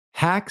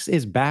Hacks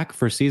is back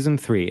for season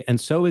 3,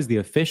 and so is the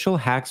official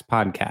Hacks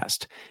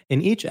podcast.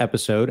 In each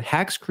episode,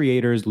 Hacks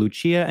creators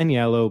Lucia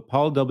Agnello,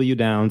 Paul W.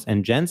 Downs,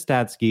 and Jen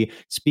Statsky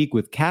speak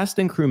with cast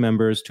and crew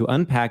members to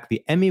unpack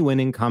the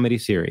Emmy-winning comedy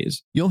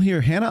series. You'll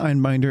hear Hannah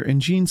Einbinder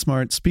and Gene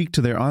Smart speak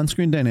to their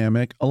on-screen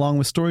dynamic, along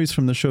with stories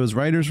from the show's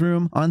writer's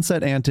room,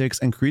 on-set antics,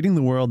 and creating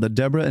the world that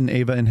Deborah and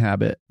Ava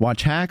inhabit.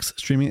 Watch Hacks,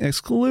 streaming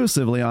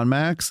exclusively on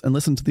Max, and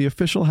listen to the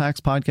official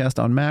Hacks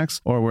podcast on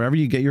Max or wherever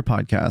you get your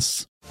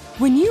podcasts.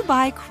 When you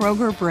buy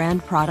Kroger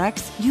brand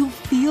products, you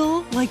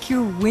feel like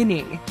you're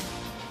winning.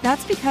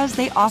 That's because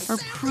they offer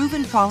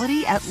proven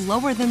quality at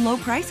lower than low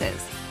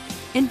prices.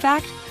 In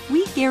fact,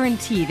 we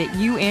guarantee that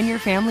you and your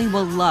family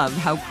will love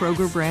how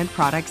Kroger brand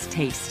products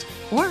taste,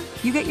 or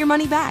you get your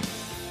money back.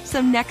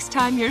 So next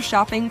time you're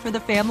shopping for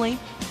the family,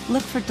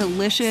 look for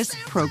delicious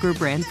Kroger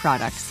brand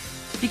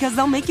products, because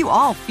they'll make you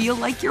all feel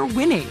like you're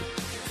winning.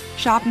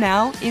 Shop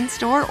now,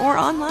 in-store, or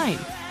online.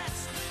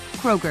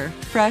 Kroger,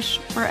 fresh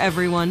for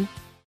everyone.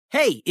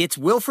 Hey, it's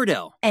Will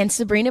Friedle. And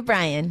Sabrina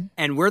Bryan.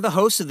 And we're the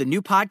hosts of the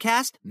new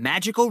podcast,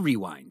 Magical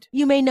Rewind.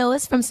 You may know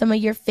us from some of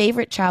your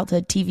favorite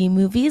childhood TV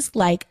movies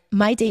like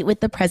My Date with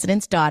the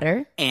President's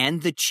Daughter.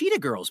 And the Cheetah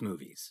Girls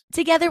movies.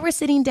 Together, we're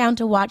sitting down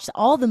to watch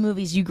all the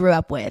movies you grew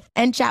up with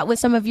and chat with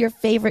some of your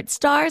favorite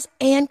stars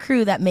and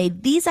crew that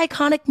made these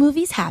iconic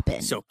movies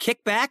happen. So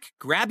kick back,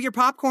 grab your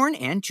popcorn,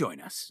 and join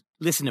us.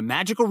 Listen to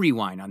Magical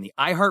Rewind on the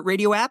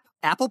iHeartRadio app,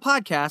 Apple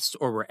Podcasts,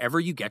 or wherever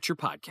you get your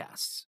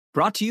podcasts.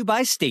 Brought to you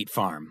by State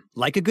Farm.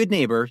 Like a good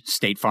neighbor,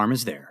 State Farm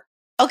is there.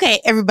 Okay,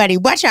 everybody,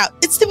 watch out.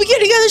 It's the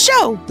beginning of the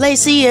show.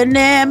 Lacey and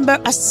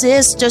Amber are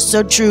sisters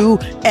so true.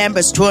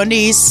 Amber's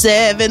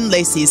 27,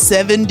 Lacey's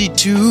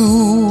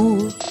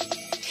 72.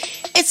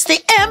 It's the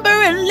Amber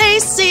and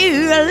Lacey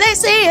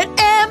and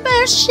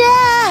Amber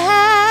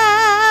show.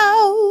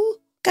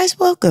 Guys,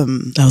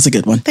 welcome. That was a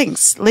good one.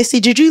 Thanks.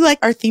 Lacey, did you like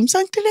our theme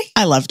song today?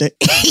 I loved it.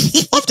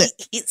 Loved it.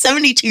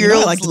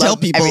 72-year-olds I like to tell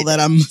people that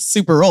I'm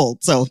super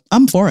old, so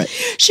I'm for it.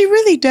 She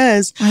really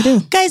does. I do.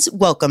 Guys,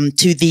 welcome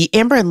to the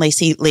Amber and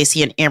Lacey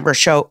and Amber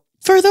show.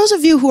 For those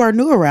of you who are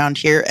new around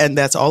here, and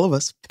that's all of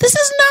us, this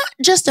is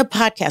not just a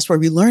podcast where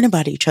we learn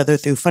about each other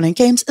through fun and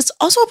games. It's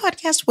also a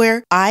podcast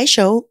where I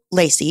show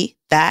Lacey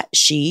that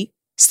she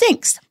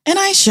stinks. And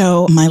I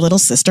show my little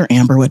sister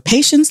Amber what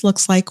patience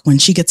looks like when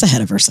she gets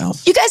ahead of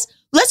herself. You guys,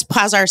 let's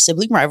pause our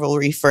sibling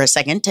rivalry for a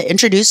second to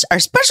introduce our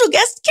special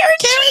guest, Karen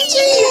Chee.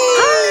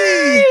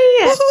 Hi.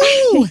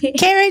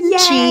 Karen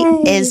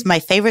Chee is my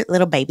favorite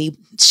little baby.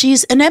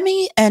 She's an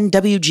Emmy and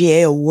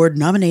WGA Award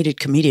nominated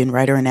comedian,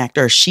 writer, and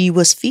actor. She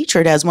was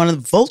featured as one of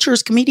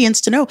Vulture's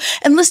comedians to know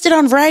and listed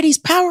on Variety's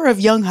Power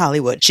of Young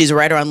Hollywood. She's a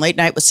writer on Late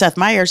Night with Seth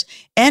Meyers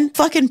and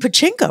fucking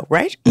Pachinko,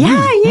 right?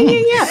 Yeah.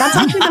 That's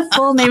actually the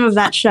full name of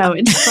that show.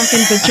 It's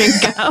fucking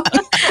Pachinko.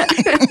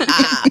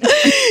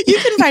 You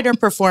can find her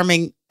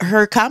performing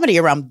her comedy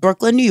around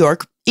Brooklyn, New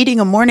York, eating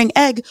a morning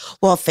egg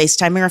while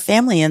FaceTiming her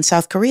family in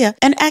South Korea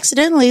and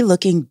accidentally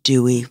looking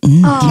dewy.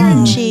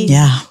 Karen Chee,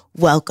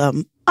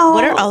 welcome.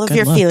 What are all of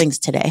your feelings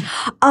today?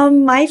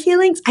 My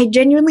feelings,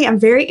 I'm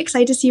very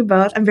excited to see you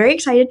both. I'm very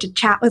excited to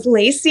chat with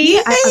Lacey.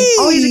 I'm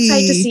always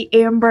excited to see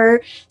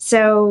Amber.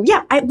 So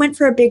yeah, I went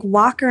for a big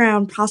walk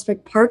around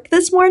Prospect Park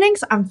this morning,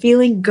 so I'm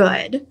feeling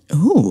good.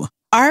 Ooh.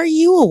 Are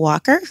you a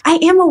walker? I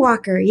am a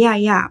walker.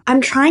 Yeah. I'm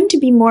trying to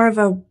be more of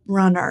a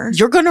runner.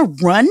 You're going to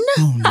run?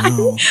 Oh,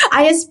 no.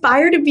 I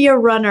aspire to be a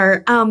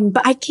runner,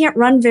 but I can't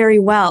run very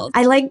well.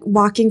 I like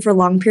walking for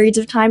long periods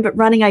of time, but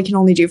running I can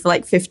only do for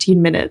like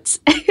 15 minutes.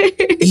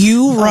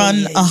 You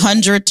run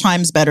 100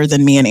 times better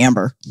than me and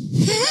Amber.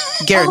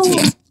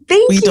 Guaranteed.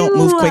 Thank we you. don't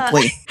move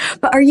quickly.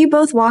 But are you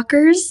both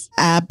walkers?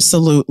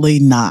 Absolutely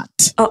not.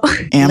 Oh,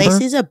 Amber?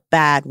 Lacey's a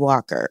bad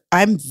walker.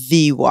 I'm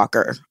the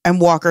walker. I'm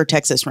Walker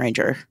Texas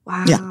Ranger.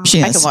 wow. Yeah,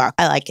 she I is. can walk.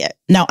 I like it.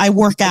 Now, I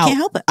work out. I can't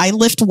help it. I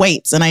lift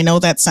weights, and I know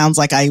that sounds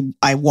like I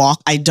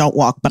walk. I don't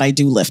walk, but I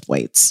do lift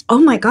weights. Oh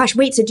my gosh.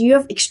 Wait, so do you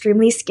have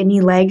extremely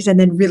skinny legs and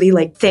then really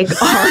like thick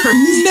arms?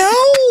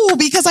 No,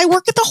 because I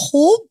work at the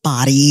whole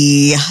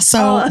body.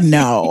 So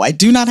no, I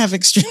do not have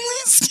extremely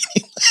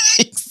skinny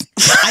legs.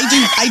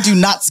 I do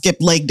not skip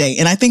leg day,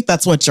 and I think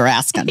that's what you're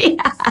asking.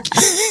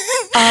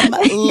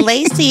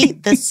 Lacey,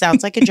 this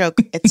sounds like a joke.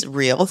 It's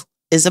real.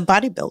 Is a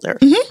bodybuilder.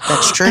 Mm-hmm.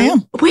 That's true. I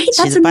am. Wait, She's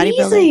that's a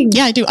bodybuilder. amazing.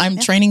 Yeah, I do. I'm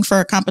training for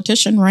a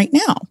competition right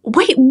now.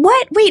 Wait,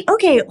 what? Wait,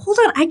 okay, hold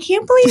on. I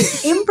can't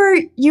believe,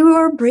 Amber, you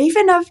are brave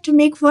enough to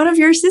make fun of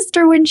your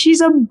sister when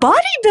she's a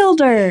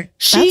bodybuilder.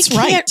 She That's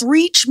right. can't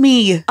reach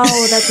me.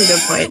 Oh, that's a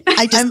good point.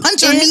 I just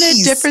punch her in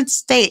knees. a different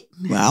state.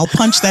 Well, I'll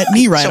punch that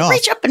knee right So off.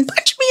 reach up and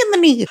punch me in the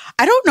knee.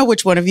 I don't know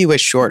which one of you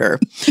is shorter.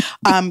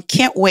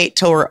 Can't wait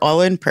till we're all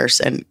in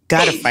person.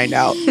 Gotta find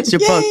out. You're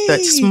both the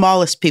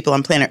smallest people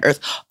on planet Earth.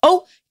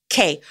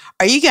 Okay,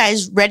 are you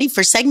guys ready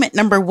for segment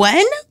number 1?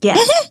 Yeah.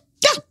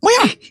 Yeah, we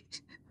are.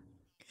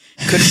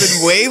 Could have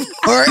been way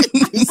more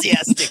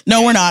enthusiastic.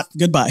 No, we're not.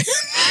 Goodbye.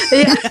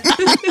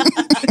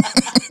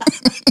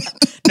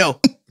 No,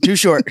 too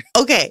short.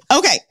 Okay.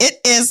 Okay, it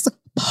is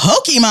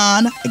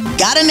Pokemon.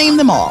 Gotta name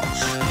them all.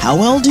 How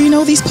well do you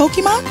know these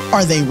Pokemon?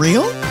 Are they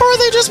real or are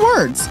they just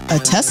words? A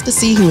test to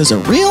see who is a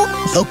real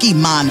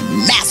Pokemon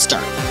master.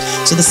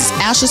 So this is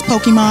Ash's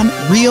Pokemon,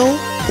 real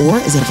or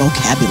is it a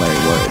vocabulary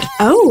word?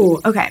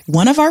 Oh, okay.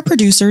 One of our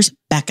producers,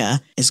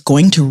 Becca, is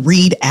going to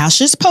read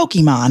Ash's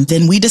Pokemon.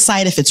 Then we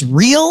decide if it's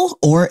real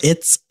or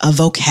it's a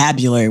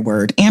vocabulary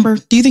word. Amber,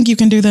 do you think you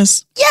can do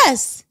this?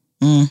 Yes.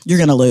 You're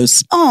going to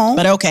lose. Oh.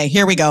 But okay,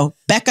 here we go.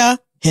 Becca,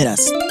 hit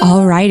us.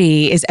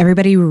 Alrighty. Is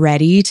everybody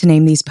ready to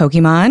name these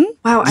Pokemon?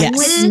 Wow, I'm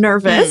Yes.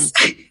 nervous.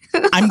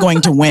 I'm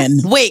going to win.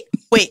 Wait,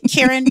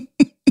 Karen.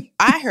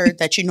 I heard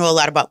that you know a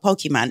lot about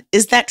Pokemon.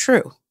 Is that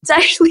true? It's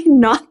actually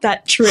not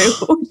that true,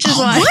 which is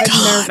why my I'm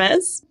God.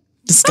 nervous.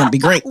 This is going to be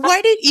great.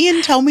 Why did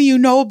Ian tell me you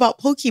know about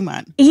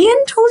Pokemon?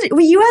 Ian told you,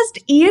 well, you asked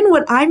Ian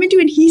what I'm into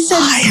and he said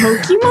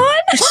Pokemon?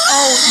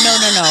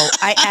 Oh, no.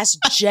 I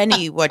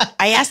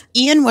asked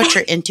Ian what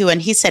you're into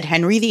and he said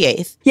Henry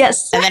VIII.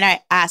 Yes. And then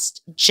I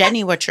asked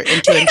Jenny what you're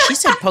into and she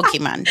said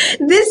Pokemon.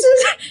 This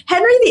is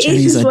Henry VIII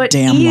Jenny's is a what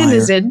damn Ian liar.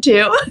 is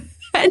into.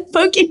 And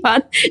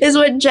Pokemon is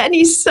what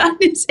Jenny's son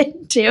is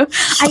into.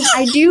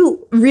 I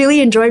do really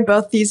enjoy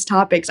both these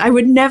topics. I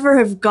would never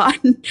have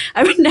picked them.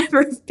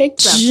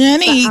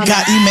 Jenny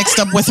got you mixed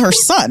up with her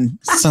son.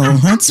 So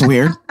that's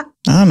weird.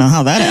 I don't know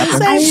how that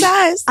happened. Same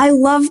size. I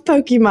love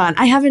Pokemon.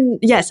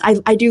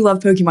 I do love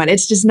Pokemon.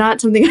 It's just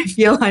not something I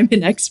feel I'm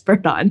an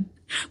expert on.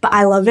 But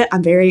I love it.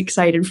 I'm very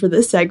excited for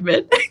this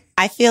segment.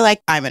 I feel like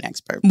I'm an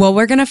expert. Well,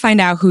 we're going to find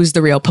out who's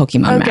the real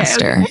Pokemon Okay,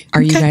 master. okay.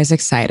 Are you guys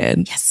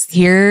excited? Yes.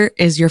 Here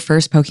is your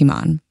first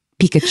Pokemon,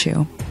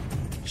 Pikachu.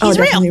 He's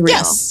definitely real.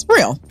 Yes,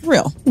 real.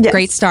 Yes.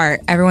 Great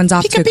start. Everyone's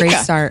off to a great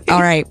start.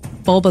 All right.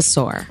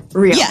 Bulbasaur.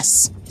 Real.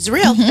 Yes. He's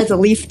real. It's a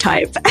leaf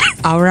type.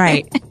 All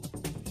right.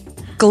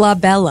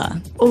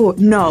 Glabella. Oh,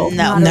 no.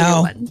 No. Not a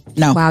real one.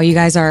 No. Wow, you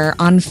guys are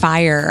on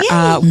fire.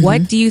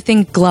 What do you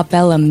think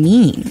Glabella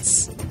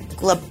means?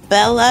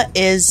 Glabella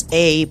is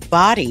a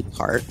body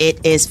part.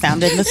 It is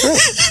found in the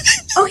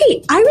throat.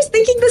 Okay, I was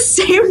thinking the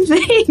same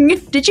thing.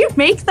 Did you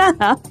make that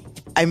up?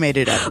 I made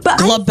it up.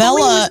 But I fully Glabella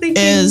was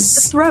thinking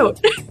is- throat.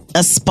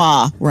 A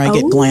spa where I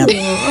get glam.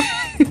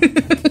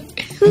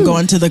 I'm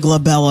going to the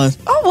Glabella.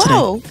 Oh,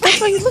 wow.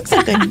 That's why you look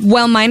so good.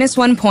 Well,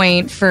 -1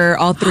 point for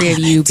all three of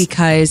you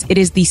because it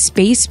is the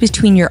space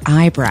between your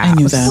eyebrows. I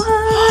knew that.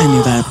 I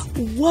knew that.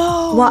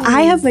 Whoa. Well,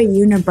 I have a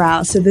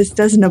unibrow, so this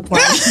doesn't apply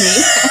to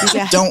me.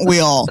 Yeah. Don't we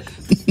all?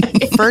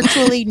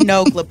 Virtually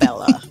no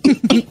Glabella.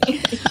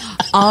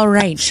 All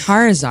right,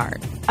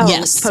 Charizard. Oh,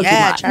 Yes. Pokemon.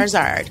 Yeah,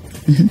 Charizard.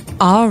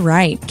 All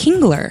right,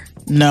 Kingler.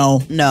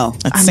 No. No.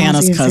 That's I'm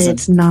Santa's also gonna say cousin,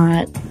 it's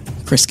not.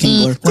 Chris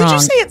Kingler. Did you Wrong.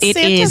 say it's It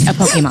Santa's is a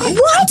Pokemon.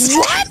 What?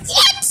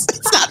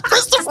 It's not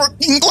Christopher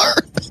Kingler.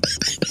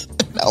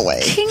 No way.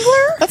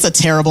 Kingler? That's a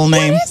terrible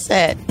name. What is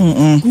it?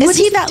 Mm-mm. Is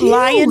he that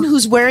lion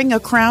who's wearing a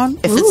crown?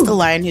 If it's the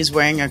lion who's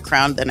wearing a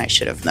crown, then I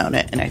should have known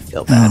it, and I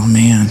feel bad. Oh,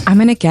 man. I'm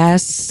going to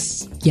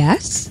guess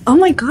yes. Oh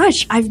my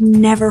gosh, I've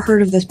never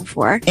heard of this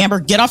before. Amber,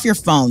 get off your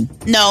phone.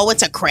 No,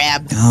 it's a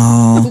crab.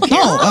 Oh.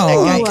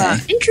 Oh, okay.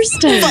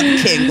 Interesting. Fuck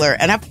Kingler,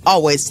 and I've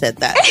always said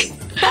that.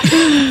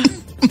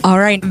 All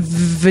right,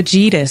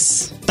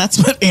 Vegetus. That's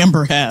what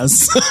Amber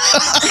has.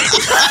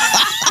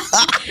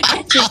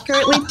 She's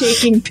currently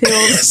taking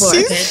pills for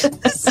it.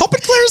 Hope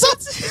it clears up.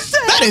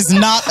 That is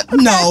not.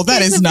 No,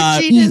 that is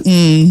not.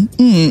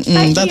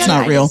 That's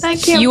not real.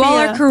 That can't You be all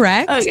a- are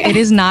correct. Okay. It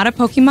is not a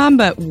Pokemon,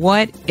 but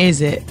what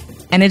is it?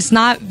 And it's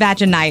not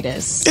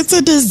vaginitis. It's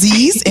a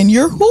disease in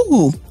your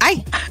hoo-hoo.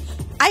 I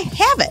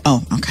have it.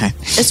 Oh, okay.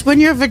 It's when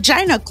your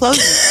vagina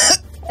closes.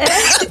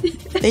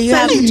 Then you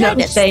have No,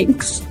 vaginitis.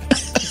 thanks.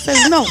 So,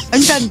 no,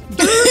 I'm done.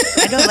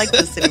 I don't like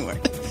this anymore.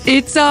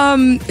 It's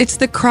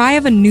the cry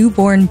of a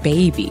newborn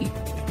baby.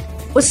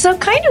 Well, so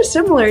kind of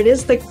similar. It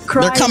is the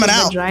cry They're coming of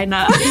out.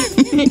 vagina.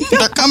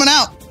 They're coming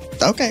out.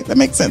 Okay, that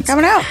makes sense.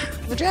 Coming out.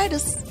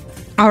 Vaginas.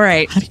 All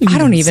right. How do you I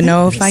don't even even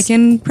know say if I this?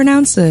 can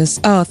pronounce this.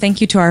 Oh, thank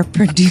you to our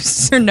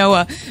producer,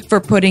 Noah, for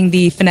putting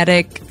the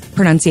phonetic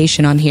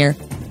pronunciation on here.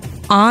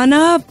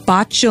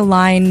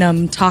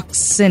 Anabotulinum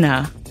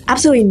toxina.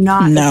 Absolutely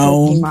not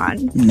No. a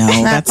Pokemon. No,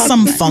 that's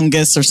some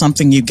fungus or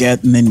something you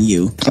get and then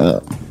you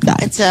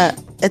die.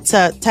 It's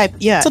a type.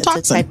 Yeah, It's a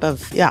toxin. type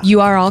of. Yeah.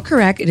 You are all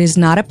correct. It is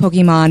not a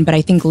Pokemon, but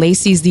I think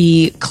Lacey's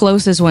the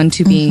closest one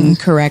to being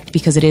correct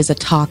because it is a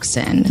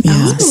toxin.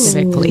 Yes.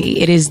 Specifically,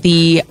 it is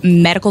the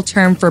medical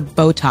term for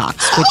Botox,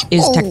 which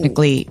is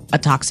technically a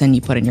toxin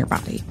you put in your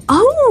body.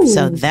 Oh.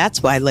 So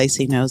that's why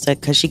Lacey knows it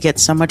because she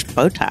gets so much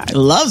Botox.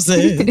 Loves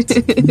it.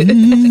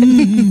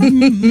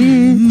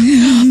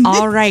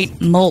 All right,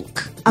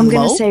 Mulk. I'm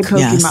going to Mulk? say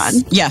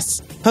Pokemon. Yes.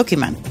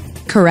 Pokemon.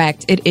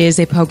 Correct. It is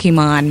a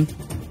Pokemon.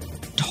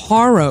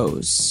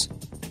 Tauros.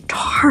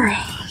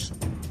 Tauros.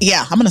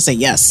 Yeah, I'm going to say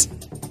yes.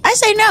 I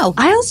say no.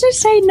 I also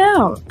say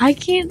no. I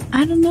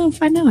don't know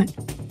if I know it.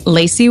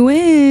 Lacey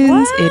wins.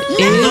 What? It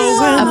is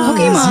a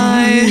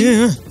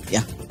Pokemon.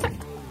 Yeah.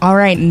 All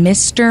right,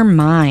 Mr.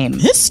 Mime.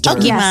 History.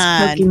 Pokemon.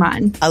 Yes,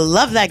 Pokemon. I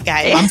love that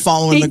guy. I'm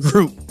following the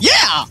group.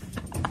 Yeah.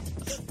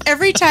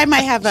 Every time I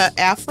have an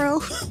afro,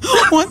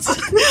 once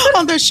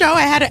on the show,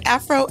 I had an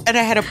afro and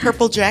I had a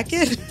purple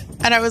jacket.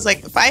 And I was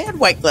like, if I had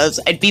white gloves,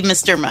 I'd be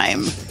Mr.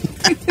 Mime.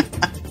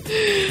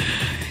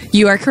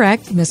 You are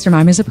correct. Mr.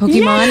 Mime is a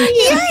Pokemon.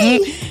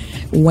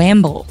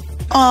 Wamble.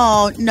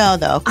 Oh, no,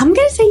 though. I'm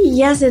going to say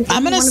yes. It's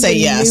I'm gonna one say of the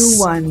yes. new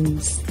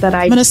ones that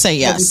I'm going to say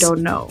yes.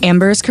 don't know.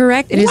 Amber is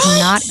correct. It is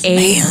not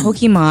a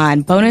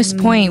Pokemon. Bonus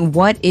point.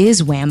 What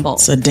is Wamble?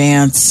 It's a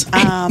dance.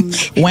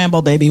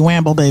 Wamble, baby.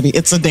 Wamble, baby.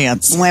 It's a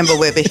dance. Wamble,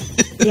 baby.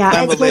 Yeah,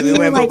 Wamble, it's when baby, you're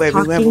wamble, like baby,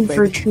 talking wamble,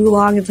 for baby. too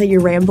long. It's like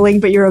you're rambling,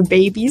 but you're a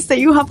baby, so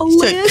you have a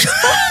list.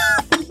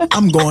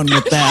 I'm going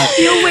with that.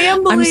 You're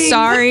rambling. I'm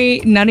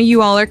sorry. None of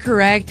you all are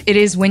correct. It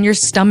is when your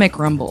stomach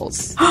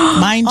rumbles.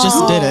 Mine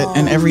just did it,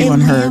 and everyone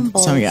heard.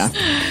 rambles. So, yeah.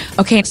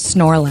 Okay,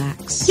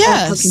 Snorlax.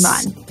 Yes.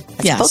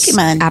 Pokemon. Yes.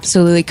 Pokemon.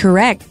 Absolutely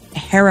correct.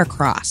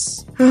 Heracross.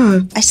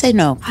 I say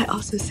no. I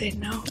also say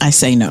no. I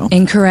say no.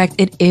 Incorrect.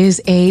 It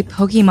is a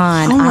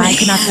Pokemon. Oh my I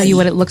cannot tell you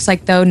what it looks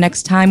like, though.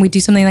 Next time we do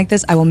something like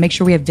this, I will make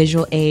sure we have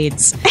visual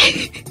aids.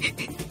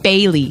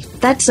 Bayleaf.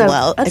 That's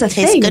a It thing.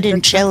 tastes good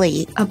in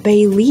chili. A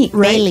bay leaf,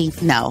 right? Bay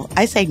leaf. No.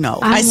 I say no.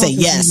 I say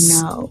also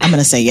yes. no. I'm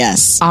going to say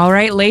yes. All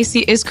right, Lacey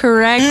is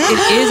correct.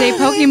 It is a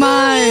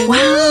Pokemon.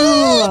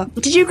 Wow.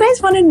 Did you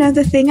guys want to know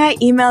the thing I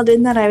emailed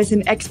in that I was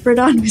an expert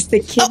on was the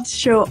kids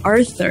show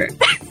Arthur?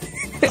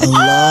 I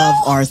love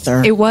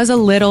Arthur. It was a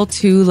little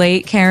too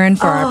late, Karen,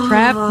 for our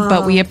prep,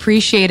 but we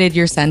appreciated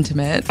your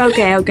sentiment.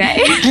 Okay. I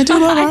do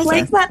love I Arthur.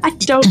 like that. I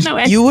don't know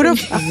anything. You would have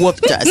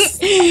whooped us.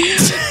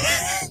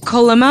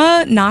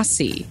 Kolima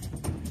Nasi.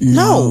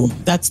 No,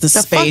 that's the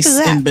fuck space is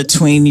that? in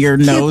between your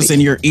nose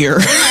and your ear.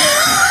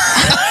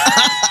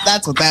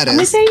 That's what that I'm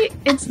gonna is. say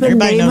it's the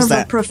Everybody name knows of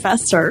that. a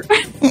professor.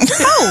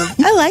 Oh,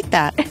 I like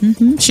that.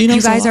 She knows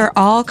You guys a lot. are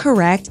all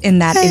correct in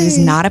that it is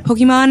not a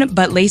Pokemon,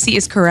 but Lacey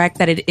is correct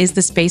that it is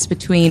the space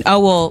between,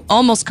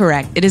 almost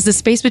correct. It is the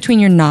space between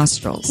your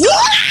nostrils.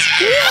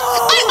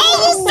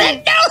 I almost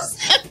said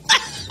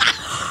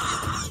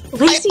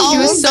no. Lacey, I you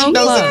were almost so said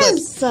no.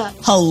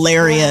 close.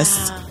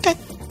 Hilarious.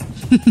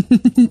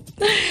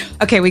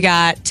 Okay, we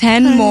got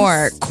 10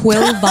 more.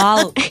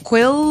 Quilava.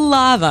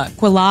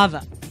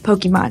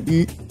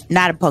 Pokemon.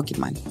 Not a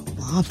Pokemon.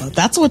 Quilava.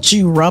 That's what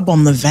you rub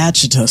on the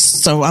vagitus.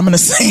 So I'm going to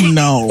say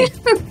no.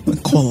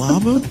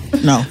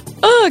 Quilava? No.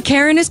 Oh,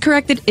 Karen is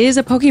correct. It is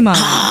a Pokemon.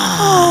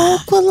 Oh,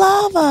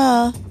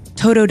 Quilava.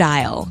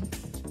 Totodile.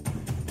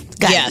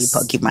 Gotta Yes.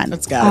 be Pokemon.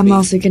 It's got to I'm be.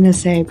 also gonna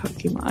say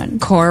Pokemon.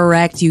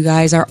 Correct. You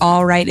guys are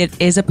all right. It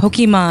is a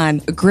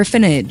Pokemon.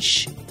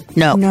 Griffinage.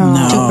 No.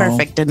 No. Too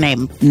perfect a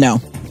name. No.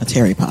 That's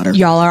Harry Potter.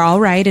 Y'all are all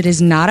right. It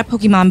is not a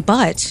Pokemon,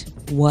 but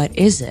what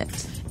is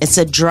it? It's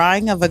a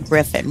drawing of a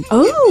griffin.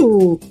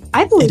 Oh,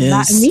 I believe It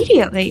that is.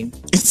 immediately.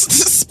 It's the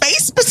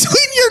space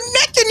between your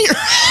neck and your,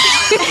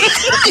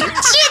 your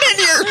chin and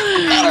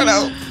your, I don't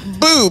know,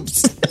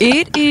 boobs.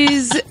 It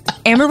is,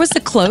 Amber was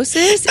the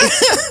closest.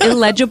 It's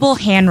illegible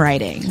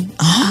handwriting.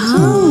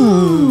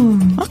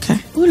 Oh. Okay.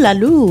 Ooh la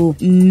loo.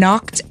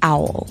 Knocked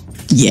Owl.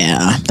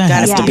 Yeah, that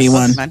has to be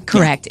one. Pokemon.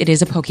 Correct. It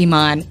is a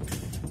Pokemon.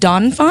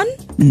 Donphan?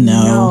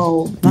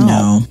 No.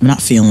 I'm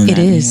not feeling It that.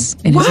 is.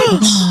 It is a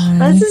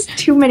Pokemon. This is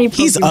too many Pokemon.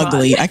 He's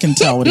ugly. I can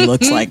tell what he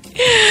looks like.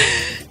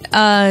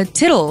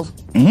 Tittle.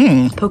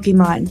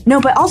 Pokemon. No,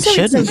 but also it's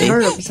a Shouldn't be.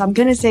 verb, so I'm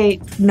gonna say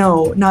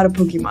no, not a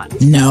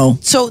Pokemon. No.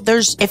 So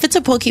if it's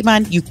a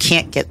Pokemon, you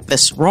can't get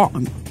this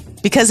wrong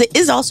because it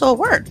is also a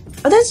word.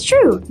 Oh, that's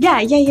true. Yeah.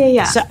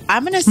 So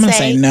I'm gonna gonna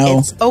say say no.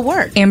 it's a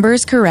word. Amber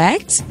is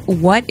correct.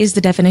 What is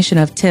the definition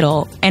of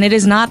tittle? And it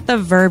is not the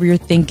verb you're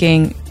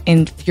thinking.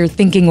 And if you're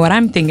thinking what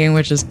I'm thinking,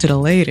 which is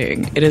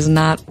titillating, it is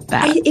not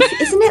that.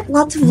 Isn't it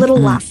lots of little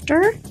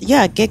laughter?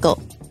 Yeah,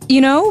 giggle.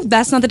 You know,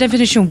 that's not the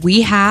definition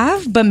we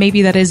have, but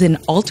maybe that is an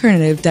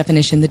alternative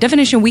definition. The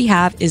definition we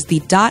have is the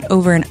dot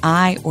over an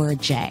I or a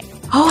J.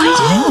 Oh, I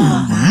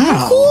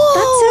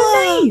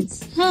Wow. did. That's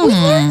so nice. We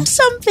learned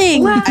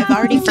something. Wow. I've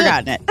already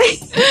forgotten it.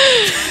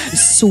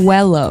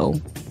 Swallow.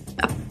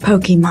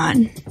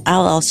 Pokemon.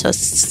 I'll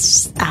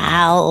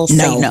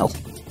say no.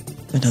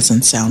 That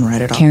doesn't sound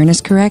right at all. Karen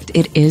is correct.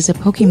 It is a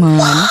Pokemon.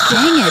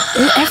 Dang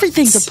it.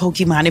 Everything's a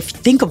Pokemon if you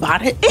think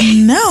about it.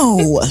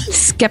 No.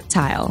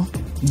 Skeptile.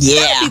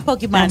 Yeah.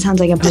 Pokemon. That sounds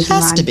like a Pokemon. It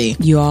has to be.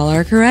 You all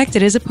are correct.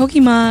 It is a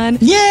Pokemon.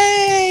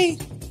 Yay.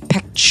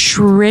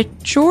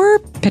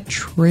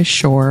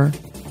 Petrishor.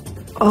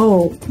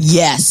 Oh,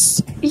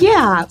 Yes.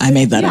 yeah. I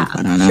made that up.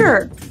 I don't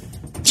know.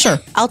 Sure.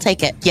 I'll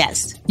take it.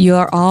 Yes. You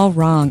are all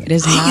wrong. It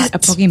is not a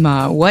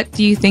Pokemon. What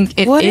do you think it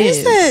is? What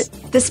is it?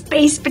 The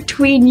space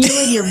between you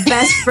and your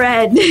best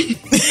friend.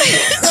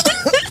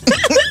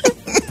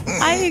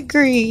 I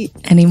agree.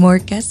 Any more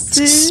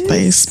guesses?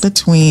 Space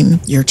between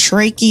your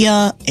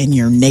trachea and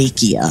your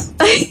nachia.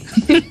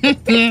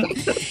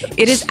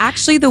 It is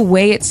actually the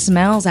way it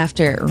smells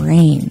after it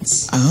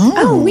rains.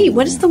 Oh, wait,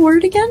 what is the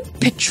word again?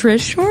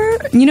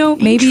 Petrishor? You know,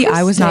 maybe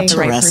I was not the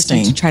right person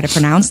Interesting. to try to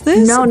pronounce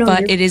this. No,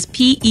 but you're- it is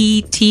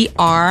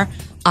Petrichor.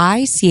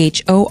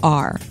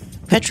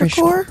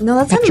 Petrichor? No,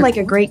 that sounded like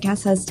a great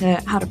guess as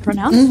to how to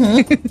pronounce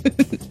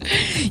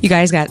it. You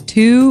guys got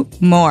two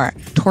more.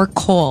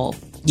 Torkoal.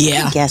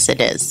 Yeah. Yes,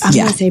 it is. I'm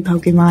going to say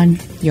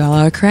Pokemon. Y'all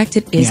are correct.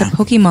 It is a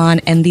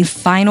Pokemon. And the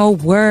final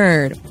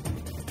word,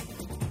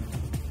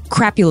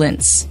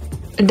 crapulence.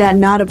 That's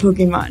not a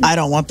Pokemon. I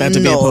don't want that to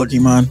be a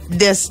Pokemon.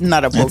 That's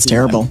not a Pokemon. That's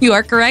terrible. You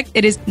are correct.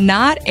 It is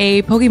not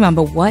a Pokemon,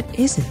 but what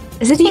is it?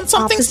 Is it the Something's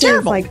opposite terrible.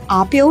 of like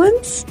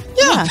opulence?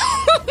 Yeah.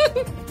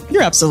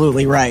 You're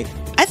absolutely right.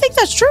 I think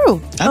that's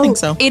true. I think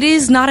so. It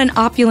is not an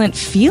opulent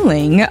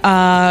feeling.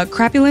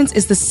 Crapulence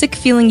is the sick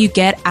feeling you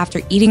get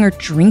after eating or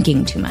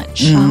drinking too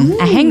much.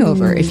 A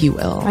hangover, if you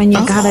will. And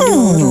you gotta do a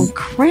little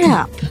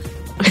crap.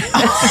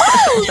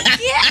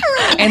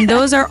 And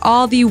those are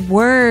all the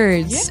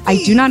words. Yay.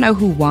 I do not know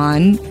who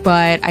won,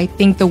 but I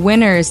think the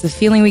winner is the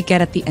feeling we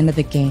get at the end of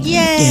the game. Yay.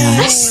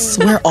 Yes,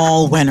 we're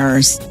all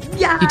winners.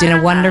 Yeah. You did a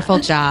wonderful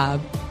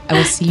job. I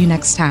will see you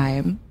next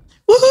time.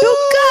 Woohoo,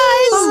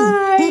 guys.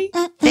 Bye.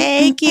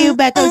 Thank you,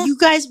 Becca. You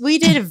guys, we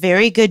did a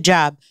very good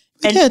job.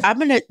 And did. I'm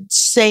going to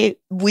say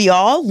we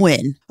all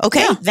win.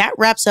 Okay, that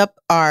wraps up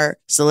our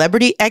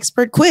celebrity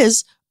expert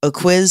quiz, a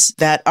quiz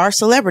that our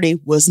celebrity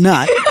was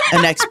not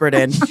an expert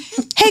in.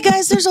 Hey,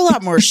 guys, there's a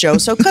lot more show,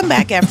 so come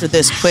back after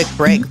this quick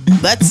break.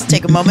 Let's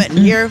take a moment and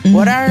hear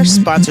what our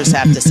sponsors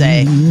have to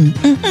say.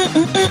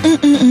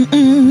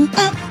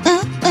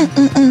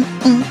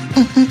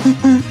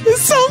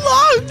 It's so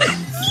long.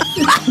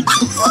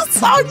 The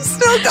song's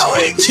still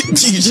going.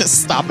 Do you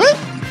just stop it?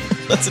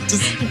 Let's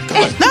just keep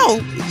going. No,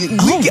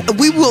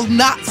 we will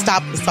not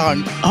stop the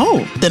song.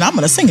 Oh, then I'm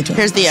going to sing it to him.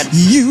 Here's the end.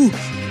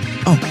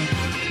 Oh,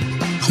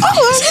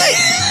 no,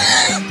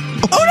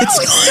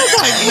 It's still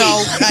going.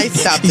 No, I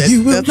stopped it.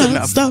 You will That's not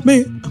enough. stop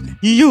me.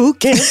 You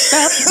can't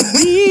stop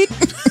me.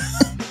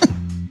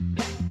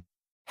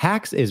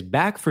 Hacks is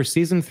back for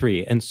season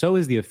 3, and so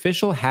is the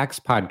official Hacks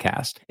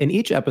podcast. In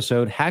each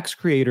episode, Hacks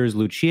creators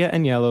Lucia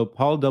Agnello,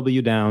 Paul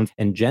W. Downs,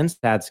 and Jen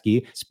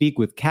Statsky speak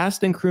with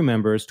cast and crew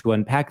members to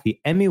unpack the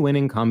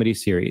Emmy-winning comedy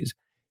series.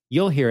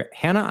 You'll hear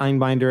Hannah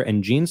Einbinder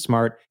and Jean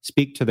Smart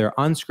speak to their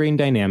on-screen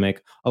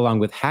dynamic, along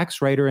with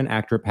Hacks writer and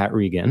actor Pat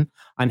Regan,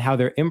 on how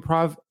their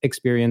improv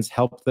experience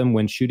helped them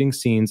when shooting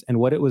scenes and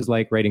what it was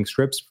like writing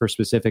scripts for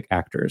specific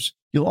actors.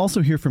 You'll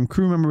also hear from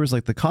crew members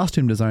like the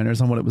costume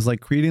designers on what it was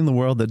like creating the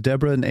world that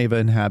Deborah and Ava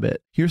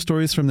inhabit. Hear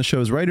stories from the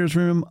show's writer's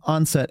room,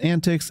 on-set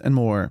antics, and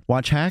more.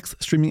 Watch Hacks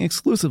streaming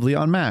exclusively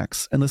on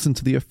Max, and listen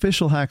to the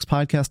official Hacks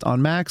podcast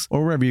on Max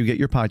or wherever you get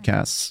your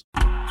podcasts.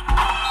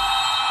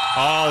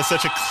 Oh, it's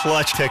such a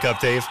clutch pickup,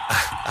 Dave.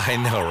 I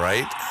know,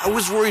 right? I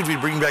was worried we'd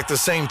bring back the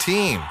same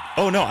team.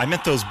 Oh, no, I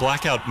meant those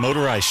blackout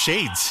motorized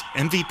shades.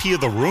 MVP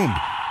of the room.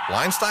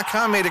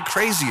 Blinds.com made it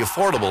crazy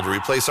affordable to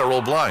replace our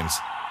old blinds.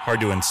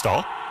 Hard to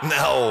install?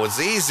 No, it's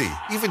easy.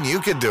 Even you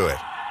could do it.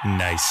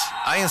 Nice.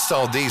 I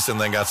installed these and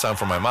then got some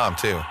for my mom,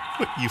 too.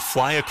 What, you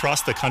fly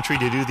across the country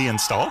to do the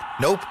install?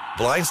 Nope.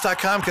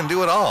 Blinds.com can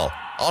do it all.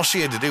 All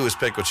she had to do was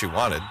pick what she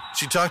wanted.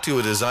 She talked to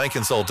a design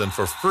consultant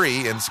for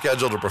free and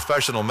scheduled a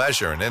professional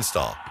measure and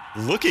install.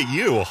 Look at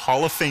you, a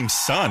Hall of Fame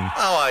son.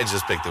 Oh, I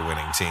just picked the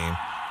winning team.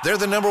 They're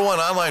the #1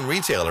 online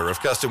retailer of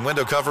custom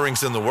window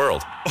coverings in the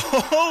world.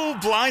 Oh,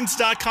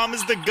 Blinds.com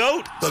is the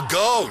GOAT. The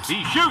GOAT!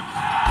 He shoots.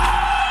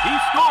 He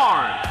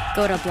scores.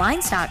 Go to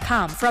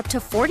Blinds.com for up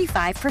to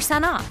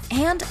 45% off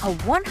and a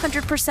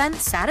 100%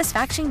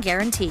 satisfaction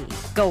guarantee.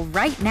 Go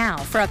right now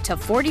for up to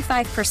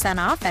 45%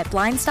 off at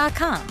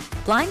Blinds.com.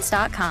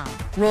 Blinds.com.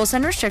 Rules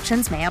and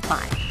restrictions may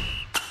apply.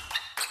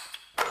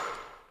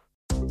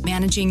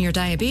 Managing your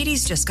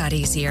diabetes just got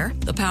easier.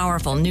 The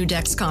powerful new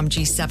Dexcom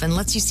G7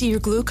 lets you see your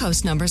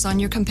glucose numbers on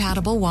your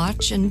compatible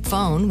watch and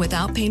phone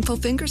without painful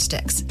finger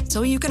sticks,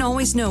 so you can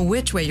always know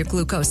which way your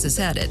glucose is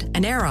headed.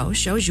 An arrow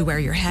shows you where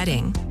you're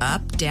heading,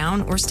 up,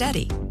 down, or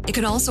steady. It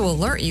can also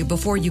alert you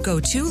before you go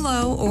too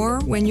low or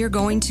when you're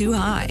going too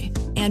high.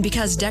 And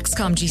because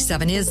Dexcom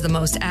G7 is the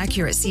most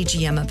accurate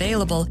CGM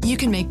available, you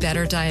can make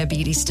better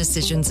diabetes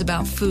decisions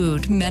about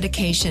food,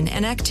 medication,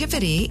 and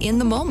activity in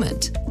the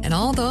moment. And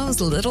all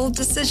those little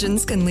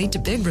decisions can lead to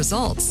big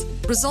results.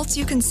 Results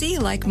you can see,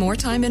 like more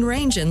time in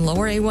range and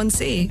lower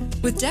A1C.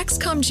 With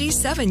Dexcom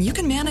G7, you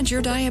can manage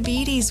your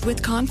diabetes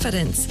with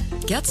confidence.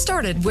 Get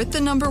started with the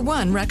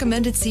 #1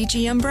 recommended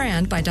CGM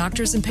brand by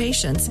doctors and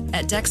patients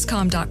at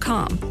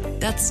Dexcom.com.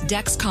 That's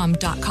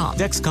Dexcom.com.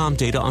 Dexcom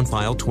data on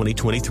file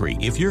 2023.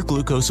 If your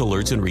glucose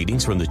alerts and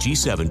readings from the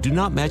G7 do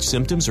not match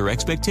symptoms or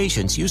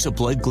expectations, use a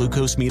blood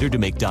glucose meter to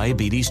make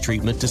diabetes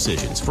treatment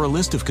decisions. For a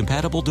list of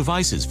compatible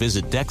devices,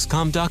 visit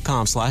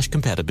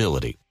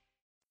Dexcom.com/compatibility.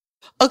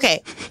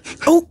 Okay.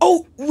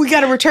 Oh, we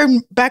got to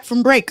return back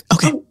from break.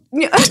 Okay.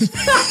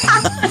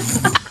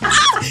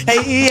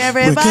 Hey,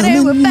 everybody,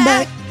 we're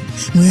back.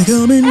 We're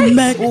coming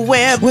back.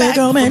 We're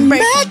coming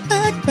back.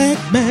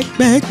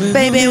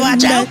 Baby,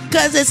 watch out,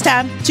 because it's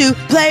time to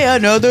play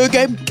another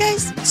game.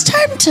 Guys, it's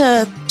time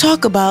to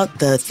talk about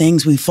the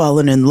things we've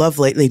fallen in love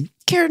lately.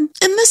 Karen,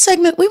 in this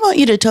segment, we want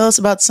you to tell us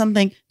about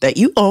something that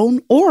you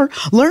own or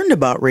learned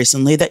about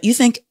recently that you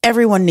think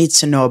everyone needs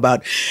to know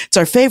about. It's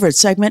our favorite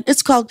segment.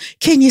 It's called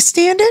Can You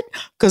Stand It?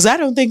 Because I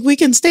don't think we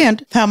can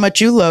stand how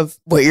much you love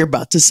what you're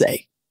about to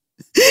say.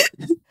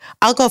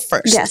 I'll go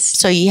first. Yes.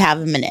 So you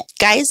have a minute.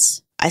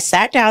 Guys, I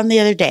sat down the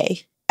other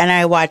day and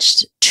I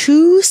watched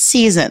 2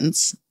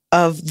 seasons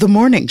of the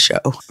morning show.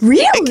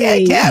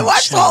 Really? I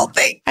watched the whole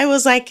thing. I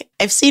was like,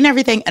 I've seen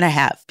everything, and I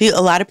have.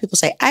 A lot of people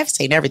say, I've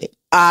seen everything.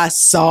 I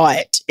saw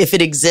it. If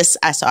it exists,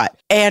 I saw it.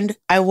 And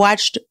I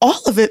watched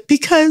all of it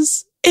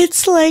because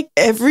it's like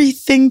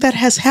everything that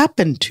has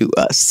happened to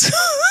us.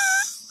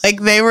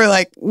 Like they were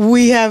like,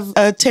 we have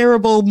a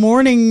terrible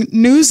morning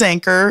news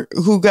anchor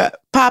who got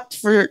popped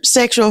for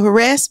sexual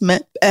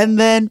harassment, and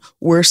then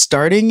we're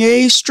starting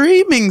a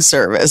streaming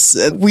service.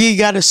 We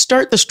got to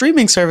start the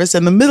streaming service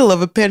in the middle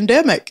of a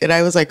pandemic. And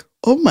I was like,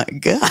 oh my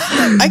God,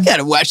 I got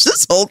to watch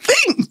this whole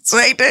thing. So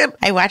I did.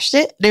 I watched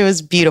it. It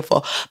was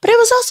beautiful. But it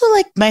was also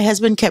like my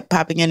husband kept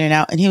popping in and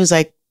out, and he was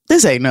like,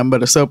 this ain't nothing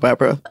but a soap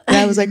opera. And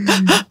I was like,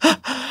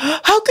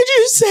 how could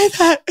you say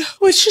that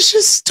when she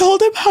just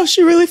told him how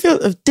she really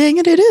feels? Dang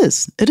it, it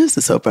is. It is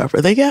a soap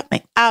opera. They got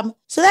me.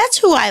 So that's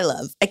who I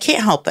love. I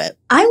can't help it.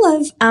 I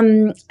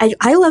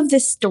love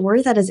this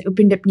store that has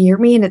opened up near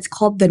me, and it's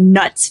called the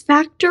Nuts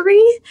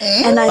Factory.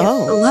 And I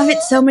love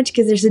it so much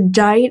because there's a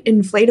giant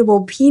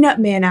inflatable peanut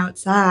man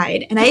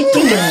outside. And I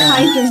think it's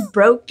kind of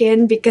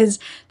broken because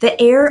the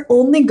air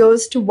only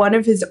goes to one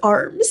of his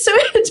arms. So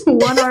it's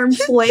one arm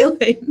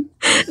flailing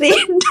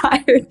the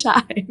entire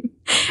time.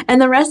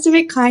 And the rest of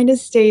it kind of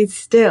stays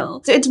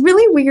still. So it's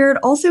really weird.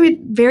 Also, it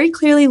very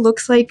clearly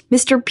looks like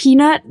Mr.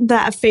 Peanut,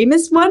 that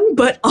famous one,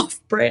 but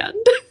off-brand.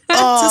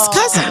 It's his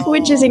cousin.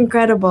 Which is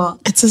incredible.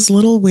 It's his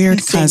little weird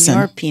cousin.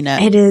 Senor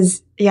Peanut. It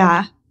is,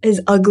 yeah.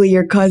 His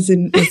uglier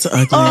cousin. It's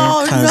uglier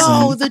cousin.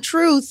 Oh, no, the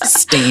truth.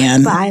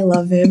 Stan. But I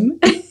love him.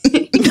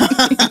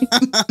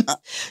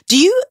 Do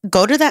you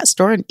go to that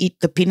store and eat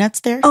the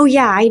peanuts there? Oh,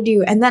 yeah, I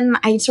do. And then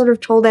I sort of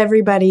told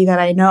everybody that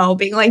I know,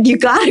 being like, you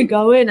gotta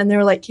go in. And they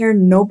were like,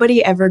 Karen,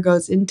 nobody ever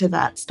goes into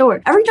that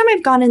store. Every time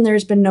I've gone in,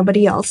 there's been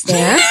nobody else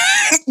there.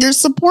 You're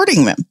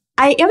supporting them.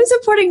 I am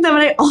supporting them,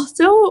 and I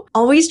also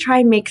always try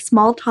and make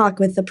small talk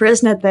with the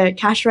person at the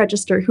cash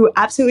register who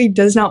absolutely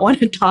does not want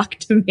to talk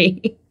to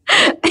me.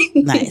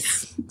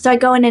 Nice. So I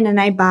go in and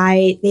I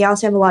buy, they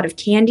also have a lot of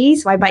candy.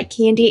 So I buy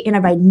candy and I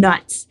buy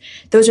nuts.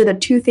 Those are the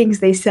 2 things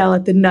they sell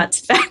at the Nuts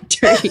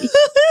Factory.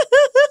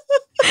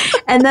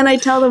 And then I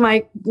tell them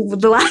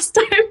the last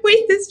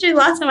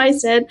time I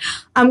said,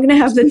 I'm going to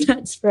have the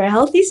nuts for a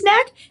healthy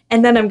snack,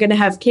 and then I'm going to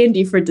have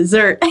candy for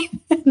dessert.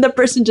 And the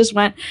person just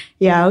went,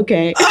 yeah,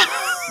 okay.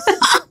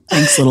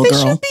 Thanks, little girl.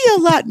 They should be a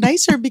lot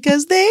nicer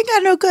because they ain't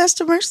got no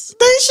customers.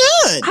 They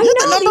should. You're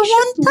the number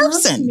 1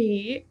 person.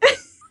 Me.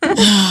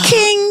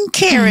 King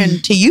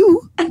Karen to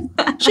you.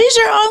 She's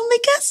your only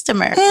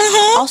customer.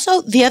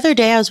 Also, the other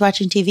day I was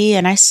watching TV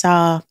and I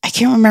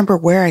can't remember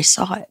where I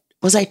saw it.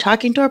 Was I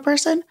talking to a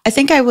person? I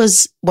think I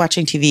was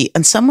watching TV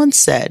and someone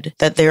said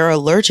that they're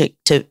allergic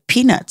to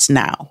peanuts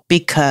now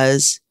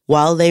because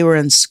while they were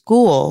in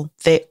school,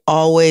 they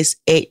always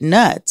ate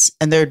nuts.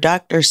 And their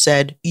doctor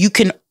said, you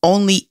can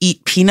only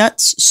eat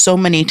peanuts so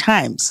many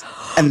times.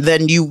 And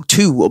then you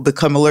too will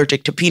become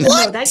allergic to peanuts.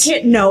 No, that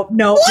can't, no.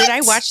 Did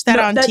I watch that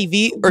on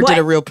TV or did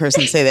a real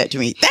person say that to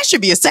me? That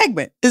should be a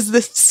segment. Is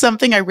this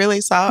something I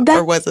really saw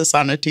or was this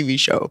on a TV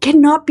show?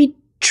 Cannot be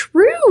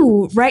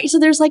true, right? So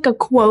there's like a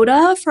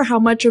quota for how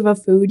much of a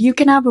food you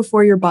can have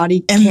before your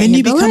body and then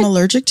you become it?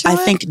 Allergic to it? I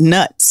think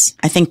nuts.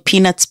 I think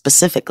peanuts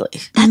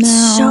specifically.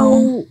 That's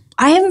so...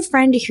 I have a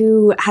friend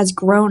who has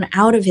grown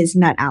out of his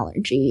nut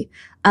allergy.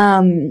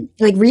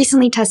 Like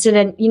recently tested,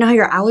 and you know how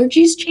your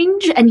allergies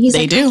change? And he's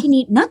I can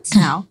eat nuts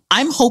now.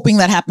 I'm hoping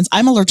that happens.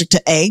 I'm allergic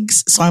to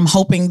eggs, so I'm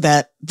hoping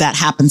that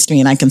happens to me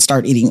and I can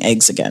start eating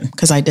eggs again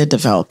because I did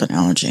develop an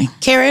allergy.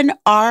 Karen,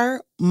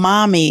 our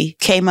mommy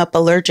came up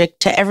allergic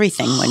to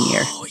everything one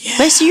year. Oh, yeah.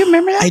 Lacey, you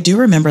remember that? I do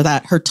remember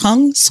that. Her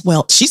tongue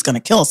swelled. She's going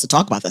to kill us to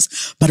talk about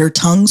this, but her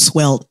tongue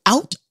swelled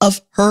out of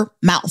her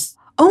mouth.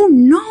 Oh,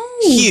 no.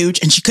 Huge.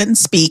 And she couldn't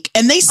speak.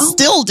 And they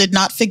still did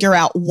not figure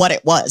out what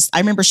it was. I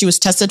remember she was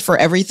tested for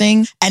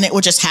everything and it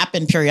would just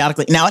happen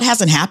periodically. Now, it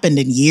hasn't happened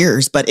in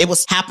years, but it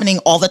was happening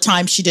all the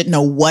time. She didn't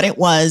know what it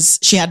was.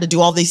 She had to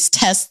do all these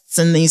tests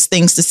and these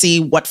things to see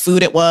what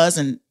food it was.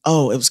 And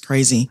it was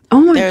crazy.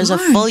 Oh my There was a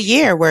full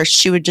year where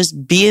she would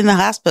just be in the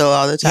hospital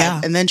all the time.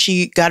 Yeah. And then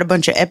she got a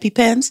bunch of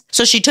EpiPens.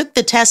 So she took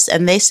the test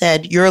and they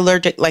said, you're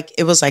allergic. Like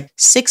it was like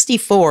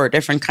 64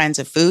 different kinds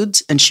of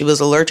foods. And she was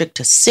allergic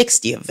to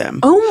 60 of them.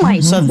 Oh my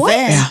God. So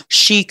then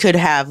she could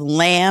have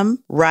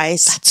lamb,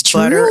 rice,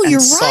 butter, and You're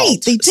salt. right.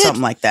 They did.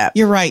 Something like that.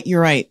 You're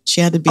right.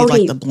 She had to be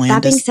like the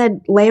blandest. That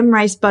being said, lamb,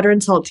 rice, butter,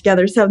 and salt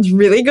together sounds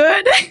really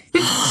good.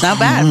 Not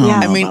bad.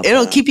 I mean,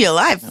 it'll keep you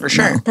alive for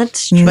sure.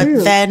 That's true.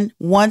 But then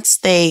once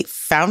they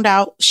found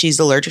out she's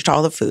allergic to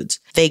all the foods,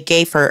 they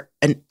gave her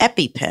an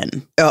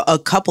EpiPen, a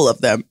couple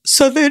of them.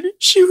 So then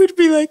she would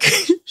be like,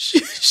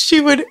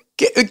 she would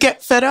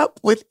get fed up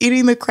with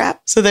eating the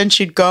crap. So then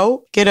she'd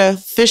go get a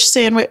fish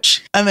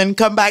sandwich and then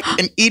come back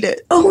and eat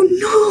it. Oh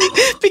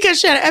no.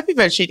 Because she had an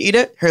EpiPen. She'd eat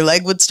it. Her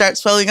leg would start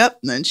swelling up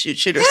and then she'd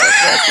shoot herself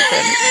with the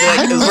EpiPen.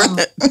 Like, it was worth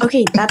it.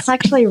 Okay, that's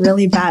actually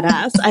really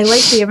badass. I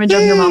like the image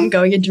of your mom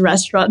going into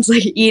restaurants,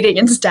 like eating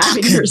and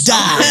stabbing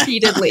herself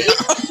repeatedly.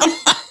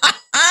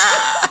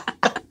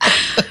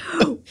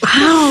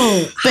 Wow.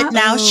 But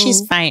now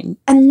she's fine.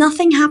 And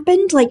nothing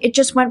happened? Like, it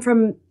just went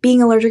from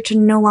being allergic to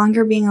no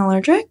longer being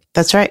allergic?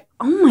 That's right.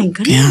 Oh, my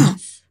goodness. Yeah.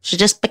 She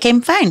just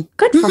became fine.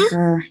 Good for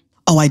her.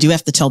 Oh, I do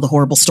have to tell the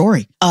horrible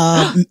story.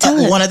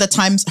 One of the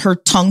times her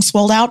tongue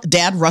swelled out,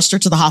 Dad rushed her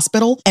to the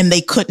hospital and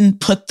they couldn't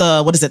put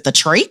the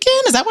trach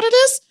in? Is that what it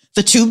is?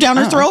 The tube down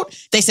her throat.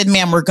 They said,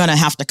 ma'am, we're going to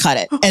have to cut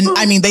it. And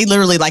I mean, they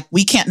literally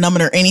we can't numb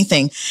it or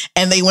anything.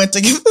 And they went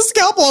to give the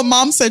scalpel and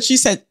Mom said,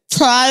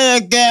 try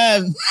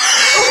again.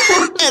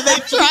 And they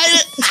tried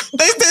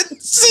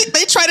it.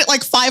 They tried it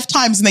like 5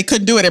 times and they